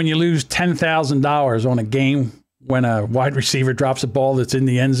 you know, when you lose $10,000 on a game when a wide receiver drops a ball that's in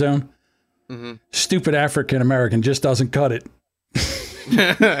the end zone, stupid African American just doesn't cut it.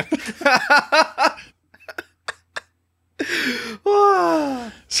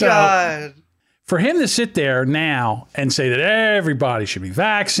 So, God. For him to sit there now and say that everybody should be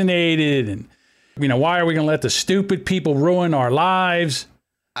vaccinated and, you know, why are we going to let the stupid people ruin our lives?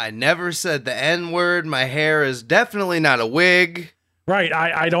 I never said the N-word. My hair is definitely not a wig. Right.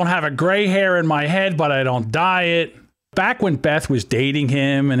 I don't have a gray hair in my head, but I don't dye it. Back when Beth was dating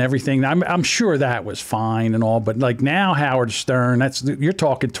him and everything, I'm sure that was fine and all. But like now, Howard Stern, you're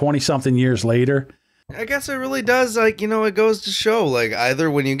talking 20-something years later. I guess it really does. Like, you know, it goes to show, like, either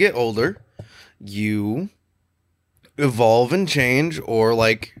when you get older, you evolve and change, or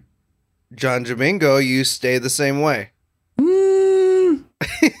like John Jamingo, you stay the same way.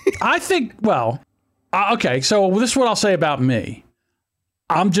 I think, well, okay. So this is what I'll say about me.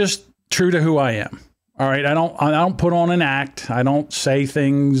 I'm just true to who I am. All right. I don't put on an act. I don't say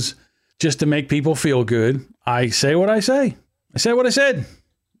things just to make people feel good. I say what I say. I say what I said.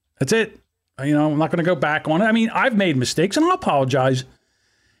 That's it. You know, I'm not going to go back on it. I mean, I've made mistakes and I'll apologize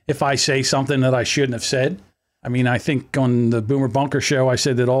if I say something that I shouldn't have said. I mean, I think on the Boomer Bunker show, I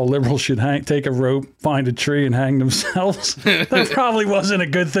said that all liberals should take a rope, find a tree, and hang themselves. That probably wasn't a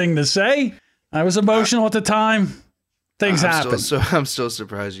good thing to say. I was emotional at the time. Things happen. I'm still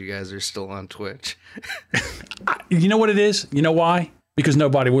surprised you guys are still on Twitch. You know what it is? You know why? Because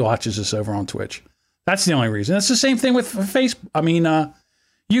nobody watches us over on Twitch. That's the only reason. That's the same thing with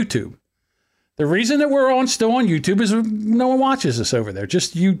YouTube. The reason that we're still on YouTube is no one watches us over there.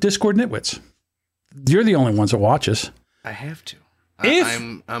 Just you Discord nitwits. You're the only ones that watch us. I have to.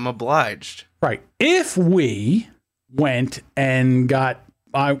 I'm obliged. Right. If we went and got,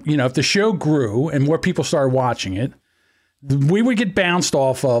 if the show grew and more people started watching it, we would get bounced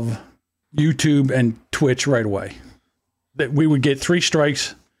off of YouTube and Twitch right away. That we would get 3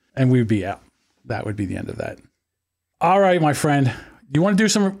 strikes and we would be out. That would be the end of that. All right, my friend. You want to do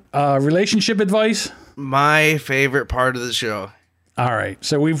some relationship advice? My favorite part of the show. All right.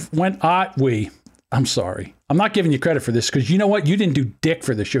 So I'm sorry. I'm not giving you credit for this because you know what? You didn't do dick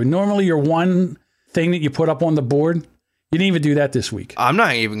for the show. Normally, your one thing that you put up on the board, you didn't even do that this week. I'm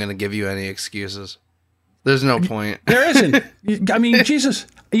not even going to give you any excuses. There's no point. There isn't. I mean, Jesus.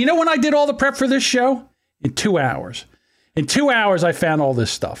 You know when I did all the prep for this show? In 2 hours. In 2 hours, I found all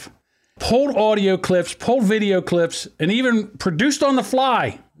this stuff. Pulled audio clips, pulled video clips, and even produced on the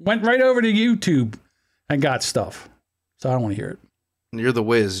fly. Went right over to YouTube and got stuff. So I don't want to hear it. You're the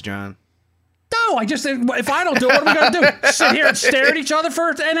whiz, John. know. If I don't do it, what are we going to do? Sit here and stare at each other for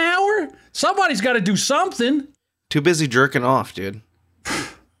an hour? Somebody's got to do something. Too busy jerking off, dude.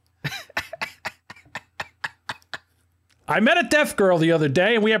 I met a deaf girl the other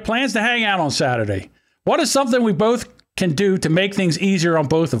day, and we have plans to hang out on Saturday. What is something we both can do to make things easier on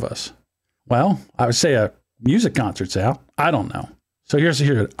both of us? Well, I would say a music concert's out. I don't know. So here's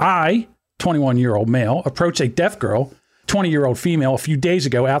I, 21-year-old male, approached a deaf girl, 20-year-old female, a few days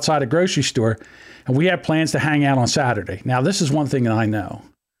ago outside a grocery store, and we have plans to hang out on Saturday. Now, this is one thing that I know,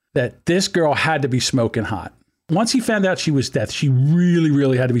 that this girl had to be smoking hot. Once he found out she was deaf, she really,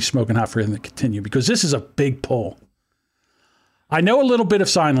 really had to be smoking hot for him to continue, because this is a big pull. I know a little bit of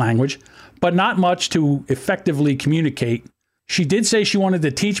sign language, but not much to effectively communicate. She did say she wanted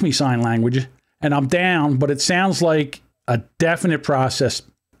to teach me sign language, and I'm down, but it sounds like a definite process.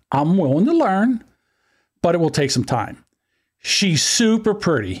 I'm willing to learn, but it will take some time. She's super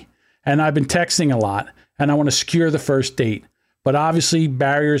pretty, and I've been texting a lot, and I want to secure the first date. But obviously,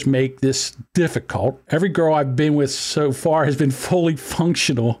 barriers make this difficult. Every girl I've been with so far has been fully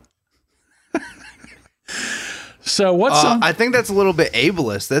functional. So what's I think that's a little bit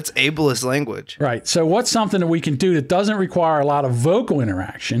ableist. That's ableist language. Right. So what's something that we can do that doesn't require a lot of vocal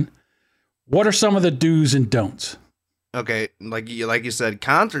interaction? What are some of the do's and don'ts? Okay, like you said,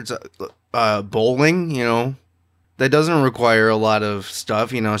 concerts, bowling, that doesn't require a lot of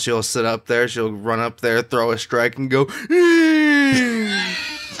stuff. She'll sit up there, she'll run up there, throw a strike, and go,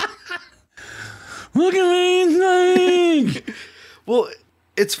 look at me. Well,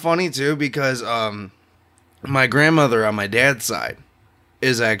 it's funny, too, because my grandmother on my dad's side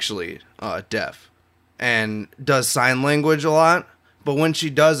is actually deaf and does sign language a lot. But when she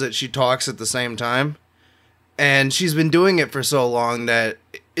does it, she talks at the same time. And she's been doing it for so long that,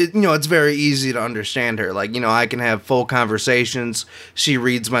 it's very easy to understand her. Like, I can have full conversations. She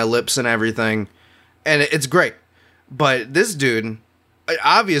reads my lips and everything. And it's great. But this dude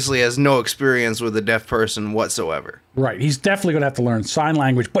obviously has no experience with a deaf person whatsoever. Right. He's definitely going to have to learn sign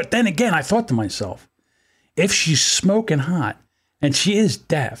language. But then again, I thought to myself, if she's smoking hot and she is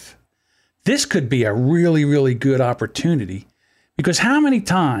deaf, this could be a really, really good opportunity. Because how many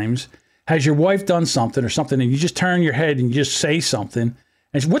times has your wife done something or something and you just turn your head and you just say something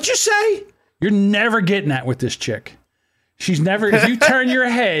and what you say? You're never getting that with this chick. She's never, if you turn your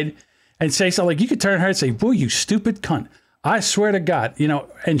head and say something, like you could turn her and say, boy, you stupid cunt. I swear to God,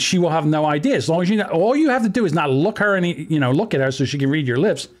 and she will have no idea. As long as all you have to do is not look her and, look at her so she can read your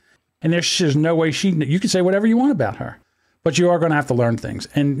lips. And there's no way you can say whatever you want about her, but you are going to have to learn things.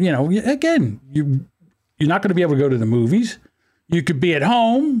 And, again, you're not going to be able to go to the movies. You could be at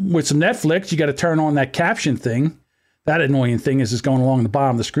home with some Netflix. You got to turn on that caption thing. That annoying thing is going along the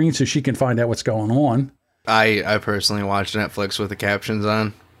bottom of the screen so she can find out what's going on. I personally watch Netflix with the captions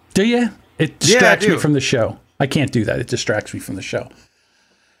on. Do you? It distracts me from the show. I can't do that. It distracts me from the show.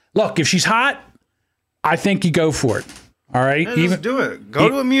 Look, if she's hot, I think you go for it. All right? Yeah, just do it. Go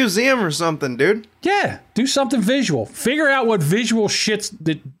to a museum or something, dude. Yeah, do something visual. Figure out what visual shits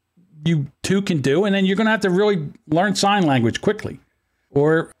that you two can do, and then you're going to have to really learn sign language quickly.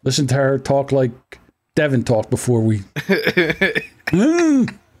 Or listen to her talk like Devin talked before we...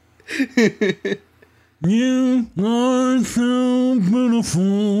 You are so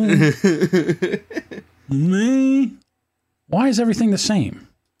beautiful. Me? Why is everything the same?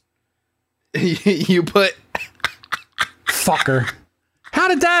 You put... Fucker. How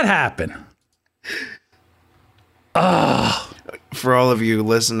did that happen? For all of you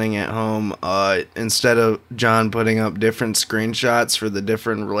listening at home, instead of John putting up different screenshots for the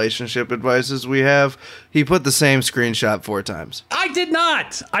different relationship advices we have, he put the same screenshot 4 times. I did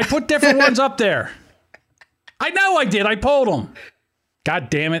not. I put different ones up there. I know I did. I pulled them. God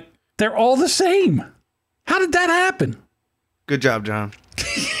damn it. They're all the same. How did that happen? Good job, John.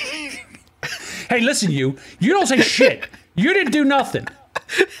 Hey, listen, you don't say shit. You didn't do nothing.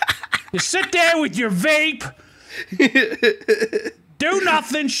 You sit there with your vape. Do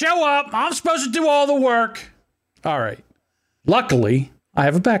nothing. Show up. I'm supposed to do all the work. All right. Luckily, I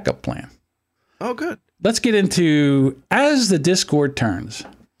have a backup plan. Oh, good. Let's get into as the Discord turns.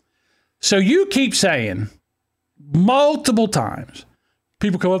 So you keep saying multiple times,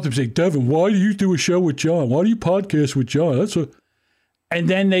 people come up to me and say, Devin, why do you do a show with John? Why do you podcast with John? And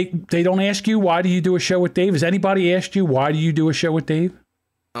then they don't ask you, why do you do a show with Dave? Has anybody asked you, why do you do a show with Dave?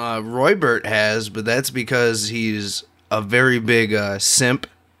 Roybert has, but that's because he's a very big simp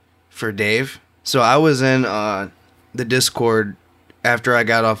for Dave. So I was in the Discord after I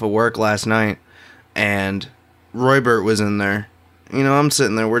got off of work last night, and Roybert was in there. I'm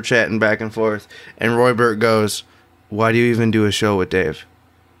sitting there, we're chatting back and forth, and Roybert goes, why do you even do a show with Dave?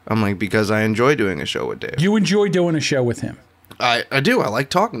 I'm like, because I enjoy doing a show with Dave. You enjoy doing a show with him. I do. I like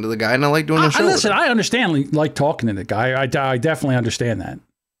talking to the guy, and I like doing a show with listen, him. I understand like talking to the guy. I definitely understand that.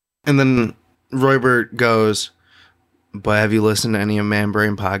 And then Roybert goes, but have you listened to any of Man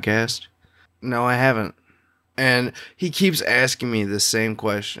Brain podcast? No, I haven't. And he keeps asking me the same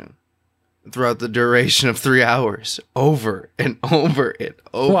question throughout the duration of 3 hours, over and over and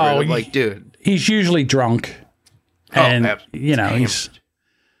over. Well, and I'm like, dude. He's usually drunk. And, absolutely. he's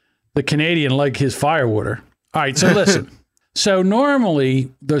the Canadian like his firewater. All right, so listen. So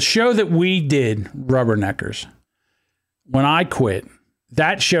normally the show that we did, Rubberneckers, when I quit,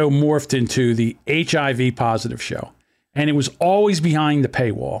 that show morphed into the HIV positive show. And it was always behind the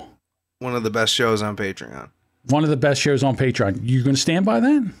paywall. One of the best shows on Patreon. One of the best shows on Patreon. You going to stand by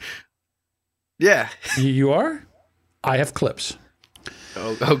that? Yeah. You are? I have clips.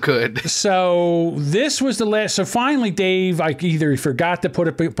 Oh, good. So this was the last. So finally, Dave, I either forgot to put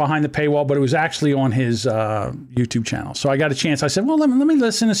it behind the paywall, but it was actually on his YouTube channel. So I got a chance. I said, well, let me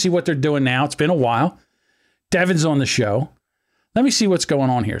listen and see what they're doing now. It's been a while. Devin's on the show. Let me see what's going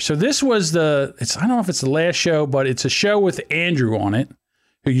on here. So this was I don't know if it's the last show, but it's a show with Andrew on it,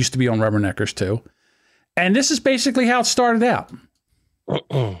 who used to be on Rubberneckers too. And this is basically how it started out.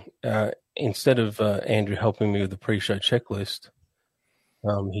 Instead of Andrew helping me with the pre-show checklist,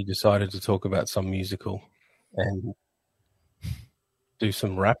 he decided to talk about some musical and do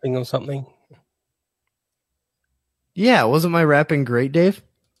some rapping or something. Yeah, wasn't my rapping great, Dave?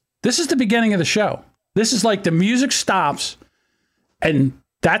 This is the beginning of the show. This is like the music stops, and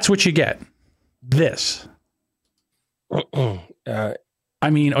that's what you get. This. I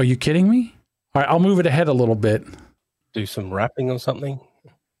mean, are you kidding me? All right, I'll move it ahead a little bit. Do some rapping or something?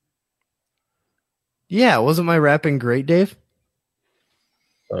 Yeah, wasn't my rapping great, Dave?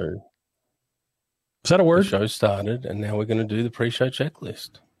 So, is that a word? The show started, and now we're going to do the pre-show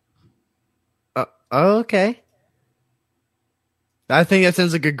checklist. Okay. I think that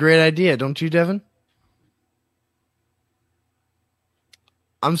sounds like a great idea, don't you, Devin?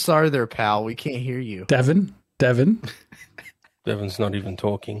 I'm sorry there, pal. We can't hear you. Devin? Devin's not even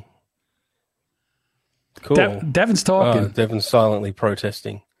talking. Cool. Devin's talking. Devin's silently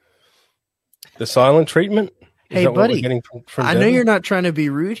protesting. The silent treatment? Hey, buddy, I know you're not trying to be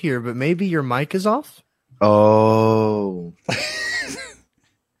rude here, but maybe your mic is off? Oh.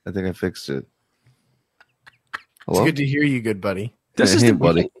 I think I fixed it. Hello? It's good to hear you, good buddy. This is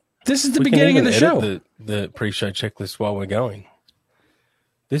the beginning of the show. The pre-show checklist while we're going.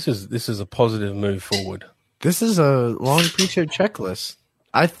 This is a positive move forward. This is a long pre-show checklist.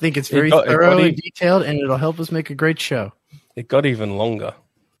 I think it's very thorough and detailed, and it'll help us make a great show. It got even longer.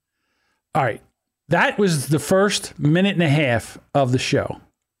 All right. That was the first minute and a half of the show.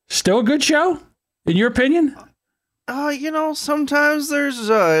 Still a good show, in your opinion? Sometimes there's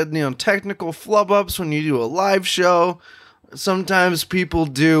technical flub-ups when you do a live show. Sometimes people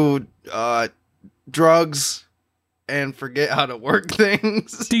do drugs and forget how to work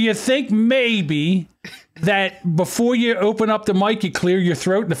things. Do you think maybe that before you open up the mic, you clear your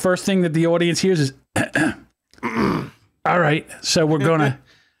throat, and the first thing that the audience hears is, all right, so I'm going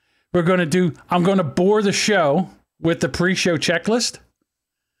to bore the show with the pre-show checklist.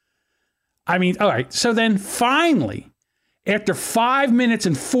 I mean, all right. So then finally, after 5 minutes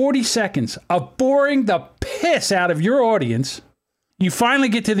and 40 seconds of boring the piss out of your audience, you finally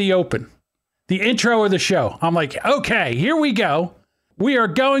get to the open, the intro of the show. I'm like, okay, here we go. We are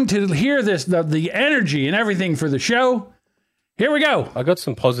going to hear this, the energy and everything for the show. Here we go. I got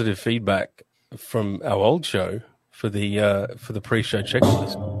some positive feedback from our old show for the pre-show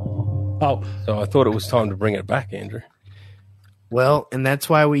checklist. Oh, so I thought it was time to bring it back, Andrew. Well, and that's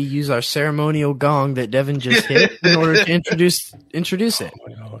why we use our ceremonial gong that Devin just hit in order to introduce it. Oh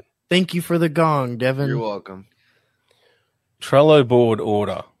my God. Thank you for the gong, Devin. You're welcome. Trello board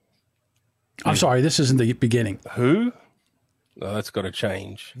order. I'm sorry, this isn't the beginning. Who? No, that's got to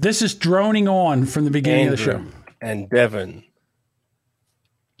change. This is droning on from the beginning Andrew of the show. And Devin.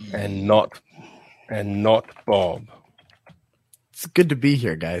 And not Bob. It's good to be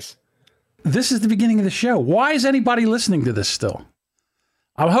here, guys. This is the beginning of the show. Why is anybody listening to this still?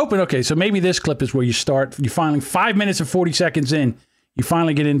 I'm hoping, okay, so maybe this clip is where you start. You finally, 5 minutes and 40 seconds in, you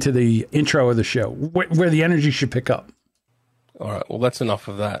finally get into the intro of the show, where the energy should pick up. All right, well, that's enough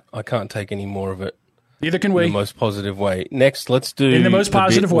of that. I can't take any more of it. Neither can we. In the most positive way. Next, let's do in the most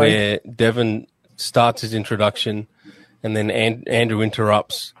positive way where Devin starts his introduction, and then Andrew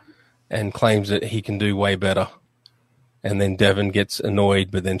interrupts and claims that he can do way better. And then Devin gets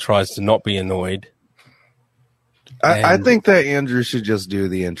annoyed, but then tries to not be annoyed. I think that Andrew should just do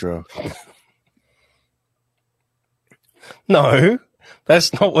the intro. No,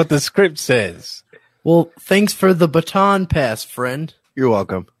 That's not what the script says. Well, thanks for the baton pass, friend. You're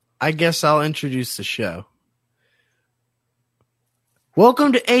welcome. I guess I'll introduce the show.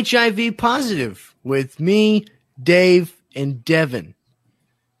 Welcome to HIV Positive with me, Dave, and Devin.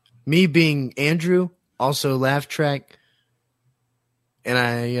 Me being Andrew, also Laugh Track.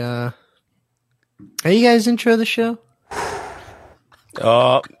 And how you guys intro the show?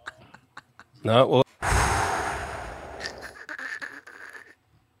 Oh, no, well.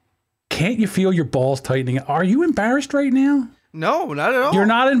 Can't you feel your balls tightening? Are you embarrassed right now? No, not at all. You're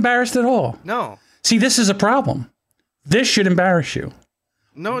not embarrassed at all. No. See, this is a problem. This should embarrass you.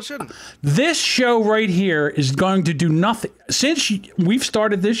 No, it shouldn't. This show right here is going to do nothing. Since we've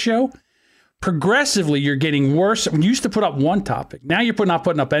started this show, progressively you're getting worse. We used to put up one topic. Now you're not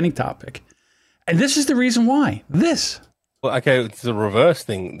putting up any topic. And this is the reason why. This. Well, okay, it's the reverse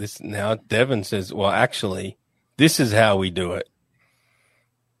thing. This now Devin says, well, actually, this is how we do it.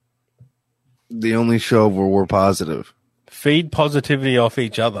 The only show where we're positive. Feed positivity off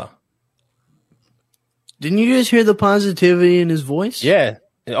each other. Didn't you just hear the positivity in his voice? Yeah,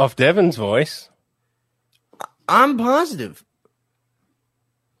 off Devin's voice. I'm positive.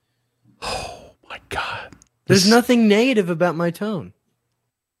 Oh, my God. There's nothing negative about my tone.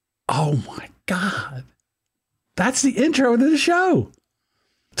 Oh, my God. That's the intro to the show.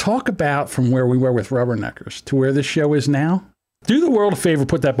 Talk about from where we were with Rubberneckers to where this show is now. Do the world a favor,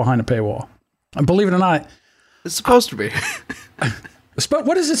 put that behind a paywall. And believe it or not, it's supposed to be.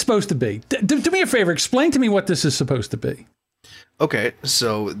 What is it supposed to be? Do me a favor. Explain to me what this is supposed to be. Okay,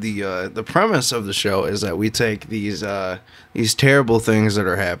 so the premise of the show is that we take these terrible things that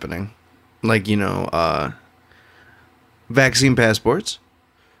are happening, like vaccine passports.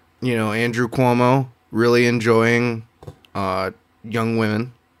 Andrew Cuomo really enjoying young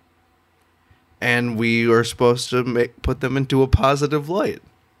women, and we are supposed to put them into a positive light.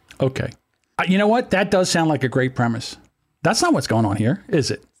 Okay. You know what? That does sound like a great premise. That's not what's going on here, is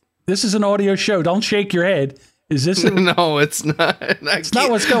it? This is an audio show. Don't shake your head. Is this? No, it's not. It's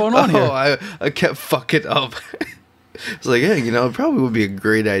not what's going on here. I kept fucking up. It's like, yeah, it probably would be a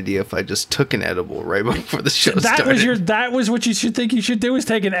great idea if I just took an edible right before the show started. That was what you should think you should do, is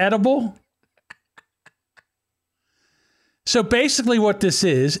take an edible? So basically what this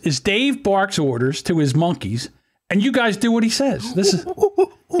is Dave barks orders to his monkeys, and you guys do what he says. This is,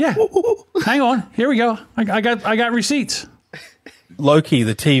 yeah. Hang on. Here we go. I got receipts. Loki,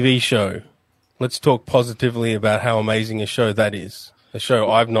 the TV show. Let's talk positively about how amazing a show that is. A show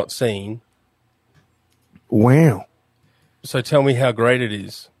I've not seen. Wow. So tell me how great it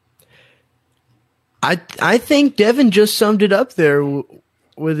is. I think Devin just summed it up there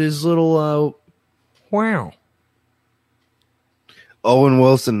with his little wow. Owen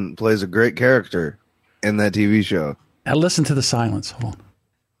Wilson plays a great character in that TV show. Now listen to the silence. Hold on.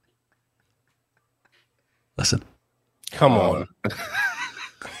 Listen. Come on.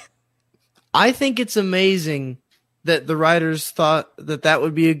 I think it's amazing that the writers thought that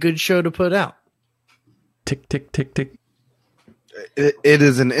would be a good show to put out. Tick, tick, tick, tick. It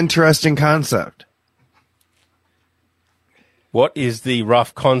is an interesting concept. What is the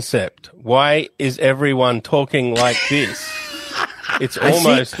rough concept? Why is everyone talking like this? It's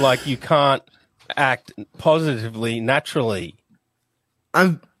almost like you can't act positively naturally.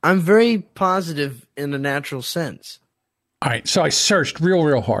 I'm very positive in a natural sense. All right, so I searched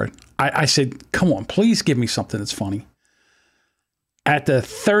real hard. I said, come on, please give me something that's funny. At the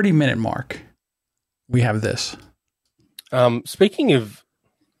 30-minute mark, we have this. Speaking of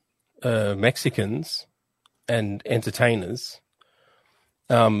Mexicans and entertainers,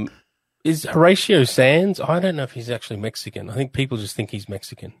 is Horatio Sanz? I don't know if he's actually Mexican. I think people just think he's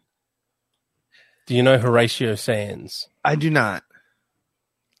Mexican. Do you know Horatio Sanz? I do not.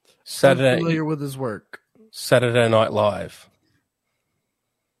 I'm familiar with his work. Saturday Night Live.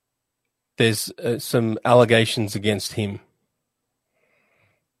 There's some allegations against him.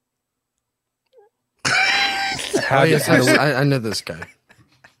 I know this guy.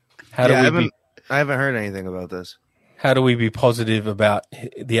 I haven't heard anything about this. How do we be positive about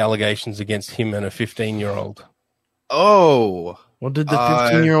the allegations against him and a 15-year-old? Oh. Well, did the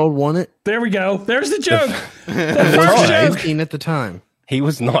 15-year-old want it? There we go. There's the joke. The first joke. 15 at the time. He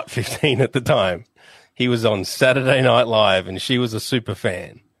was not 15 at the time. He was on Saturday Night Live, and she was a super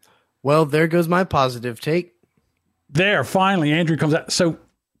fan. Well, there goes my positive take. There, finally, Andrew comes out. So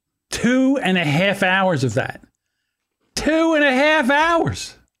 2.5 hours of that. 2.5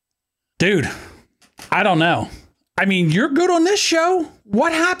 hours. Dude, I don't know. I mean, you're good on this show.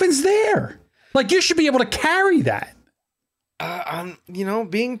 What happens there? Like, you should be able to carry that.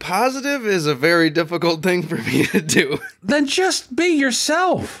 Being positive is a very difficult thing for me to do. Then just be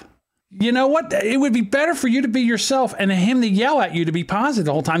yourself. You know what? It would be better for you to be yourself and him to yell at you to be positive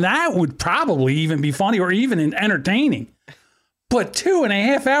the whole time. That would probably even be funny or even entertaining. But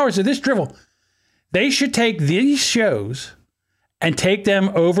 2.5 hours of this drivel. They should take these shows and take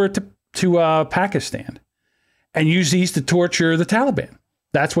them over to Pakistan and use these to torture the Taliban.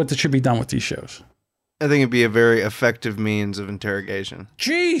 That's what should be done with these shows. I think it'd be a very effective means of interrogation.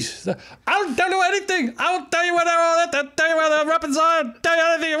 Jeez, I'll tell you anything. I'll tell you whatever. I'll tell you where the weapons are. I'll tell you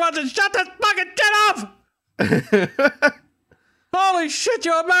anything you want to. Shut this fucking shit off. Holy shit,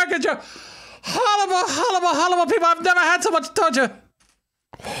 you Americans, you horrible people. I've never had so much torture.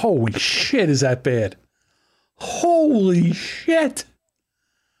 Holy shit, is that bad? Holy shit.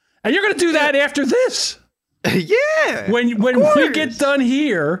 And you're going to do that after this. Yeah. When we get done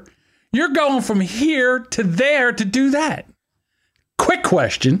here, you're going from here to there to do that. Quick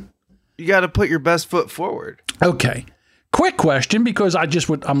question. You got to put your best foot forward. Okay. Quick question, because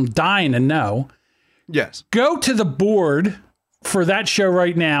I'm dying to know. Yes. Go to the board for that show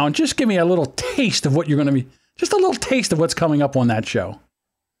right now and just give me a little taste of what you're going to be. Just a little taste of what's coming up on that show.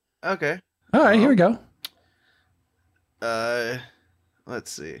 Okay. All right, here we go.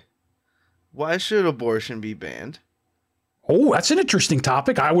 Let's see. Why should abortion be banned? Oh, that's an interesting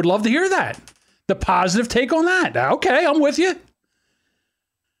topic. I would love to hear that. The positive take on that. Okay, I'm with you.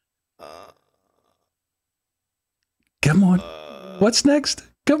 Come on. What's next?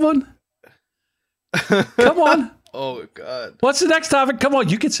 Come on. Come on. Oh, God. What's the next topic? Come on,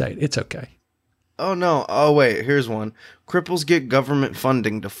 you can say it. It's okay. Oh, no. Oh, wait. Here's one. Cripples get government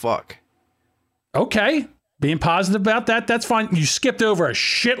funding to fuck. Okay. Being positive about that, that's fine. You skipped over a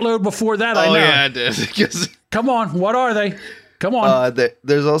shitload before that, I know. Oh, yeah, I did. Come on. What are they? Come on.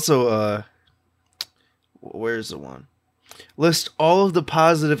 There's also, where's the one? List all of the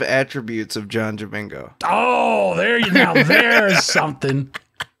positive attributes of John Javingo. Oh, there's something.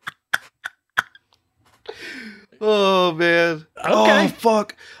 Oh, man. Okay. Oh,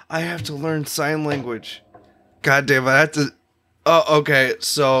 fuck. I have to learn sign language. God damn it. I have to. Oh, okay.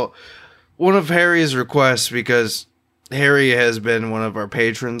 So, one of Harry's requests, because Harry has been one of our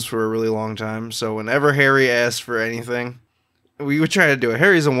patrons for a really long time. So, whenever Harry asks for anything, we would try to do it.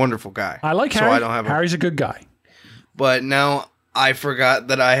 Harry's a wonderful guy. I like Harry. So I don't have Harry's a good guy. But now I forgot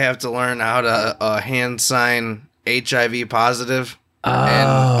that I have to learn how to hand sign HIV positive and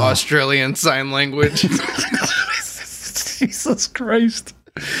Australian Sign Language. Jesus Christ.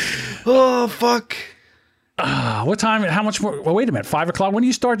 Oh, fuck. What time? How much more? Well, wait a minute. 5 o'clock. When do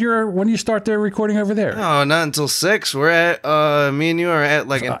you start the recording over there? No, not until 6. We're at me and you are at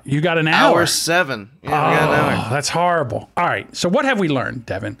like you got an hour. 7. Yeah, we got an hour. That's horrible. All right. So what have we learned,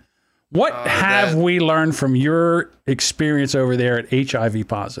 Devin? What have we learned from your experience over there at HIV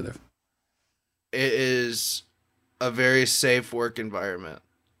positive? It is a very safe work environment.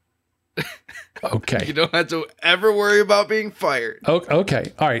 Okay. You don't have to ever worry about being fired.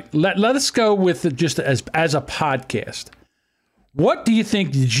 Okay. All right. Let us go with just as a podcast. What do you think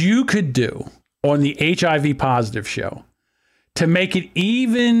you could do on the HIV positive show to make it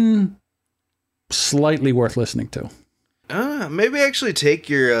even slightly worth listening to? Maybe actually take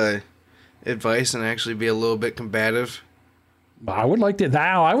your advice and actually be a little bit combative. I would like to.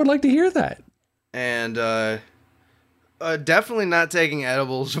 Now, I would like to hear that. And definitely not taking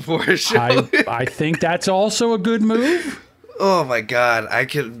edibles before a show. I think that's also a good move. Oh my God. I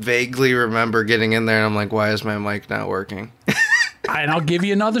could vaguely remember getting in there and I'm like, why is my mic not working? And I'll give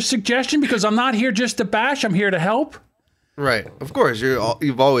you another suggestion because I'm not here just to bash. I'm here to help. Right. Of course.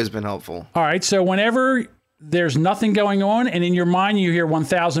 You've always been helpful. All right. So whenever there's nothing going on and in your mind you hear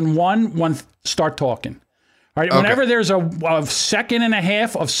 1001, start talking. All right. Whenever there's a second and a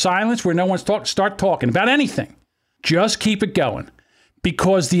half of silence where no one's talking, start talking about anything. Just keep it going,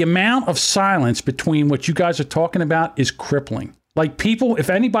 because the amount of silence between what you guys are talking about is crippling. Like people, if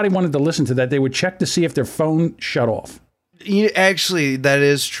anybody wanted to listen to that, they would check to see if their phone shut off. Actually, that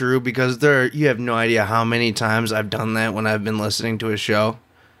is true, because you have no idea how many times I've done that when I've been listening to a show.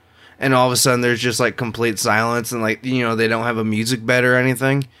 And all of a sudden there's just like complete silence and like, they don't have a music bed or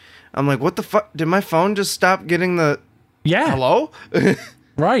anything. I'm like, what the fuck? Did my phone just stop getting the... Yeah. Hello?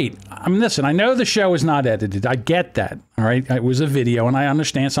 Right. I mean, listen, I know the show is not edited. I get that. All right. It was a video, and I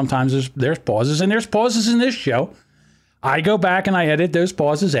understand sometimes there's pauses, and there's pauses in this show. I go back and I edit those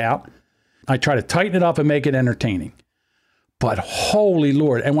pauses out. I try to tighten it up and make it entertaining. But holy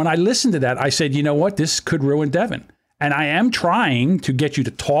Lord. And when I listened to that, I said, you know what? This could ruin Devin. And I am trying to get you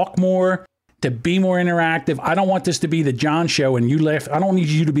to talk more, to be more interactive. I don't want this to be the John show and you laugh. I don't need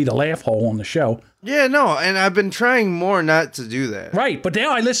you to be the laugh hole on the show. Yeah, no, and I've been trying more not to do that. Right, but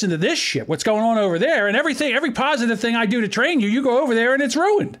now I listen to this shit, what's going on over there, and every positive thing I do to train you, you go over there and it's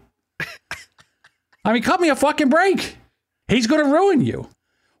ruined. I mean, cut me a fucking break. He's going to ruin you.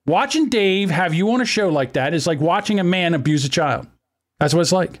 Watching Dave have you on a show like that is like watching a man abuse a child. That's what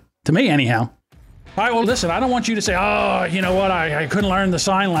it's like. To me, anyhow. All right, well, listen, I don't want you to say, oh, you know what, I couldn't learn the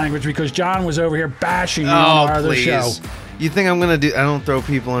sign language because John was over here bashing me on our other show. You think I'm going to do... I don't throw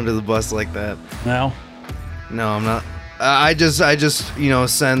people under the bus like that. No? No, I'm not. I just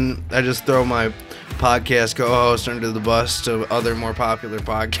throw my podcast co-host under the bus to other more popular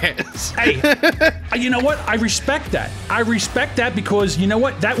podcasts. Hey, you know what? I respect that. I respect that because, you know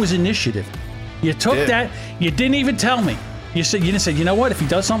what? That was initiative. You took that. You didn't even tell me. You didn't say, you know what? If he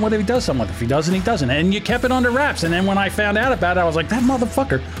does something, what if he does something? If he doesn't, he doesn't. And you kept it under wraps. And then when I found out about it, I was like, that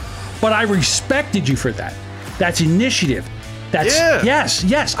motherfucker. But I respected you for that. That's initiative. That's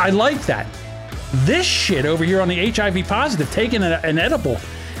yes, I like that. This shit over here on the HIV positive, taking an edible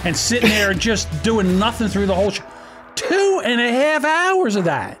and sitting there and just doing nothing through the whole show. 2.5 hours of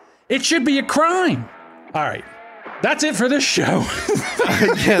that. It should be a crime. All right. That's it for this show.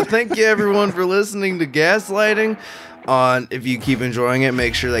 Yeah, thank you everyone for listening to Gaslighting. If you keep enjoying it,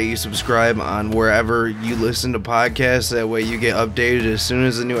 make sure that you subscribe on wherever you listen to podcasts. That way you get updated as soon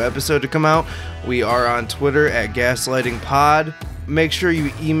as a new episode to come out. We are on Twitter at GaslightingPod. Make sure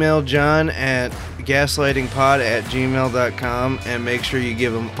you email John at gaslightingpod@gmail.com and make sure you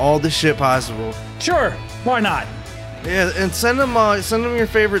give him all the shit possible. Sure, why not? Yeah, and send him your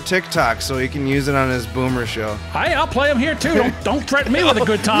favorite TikTok so he can use it on his Boomer show. I'll play them here too. Don't threaten me with a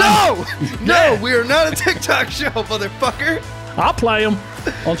good time. No, we are not a TikTok show, motherfucker. I'll play them.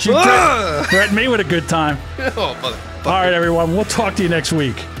 Don't you threaten me with a good time. Oh, motherfucker. All right, everyone. We'll talk to you next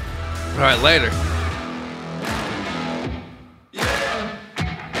week. All right, later.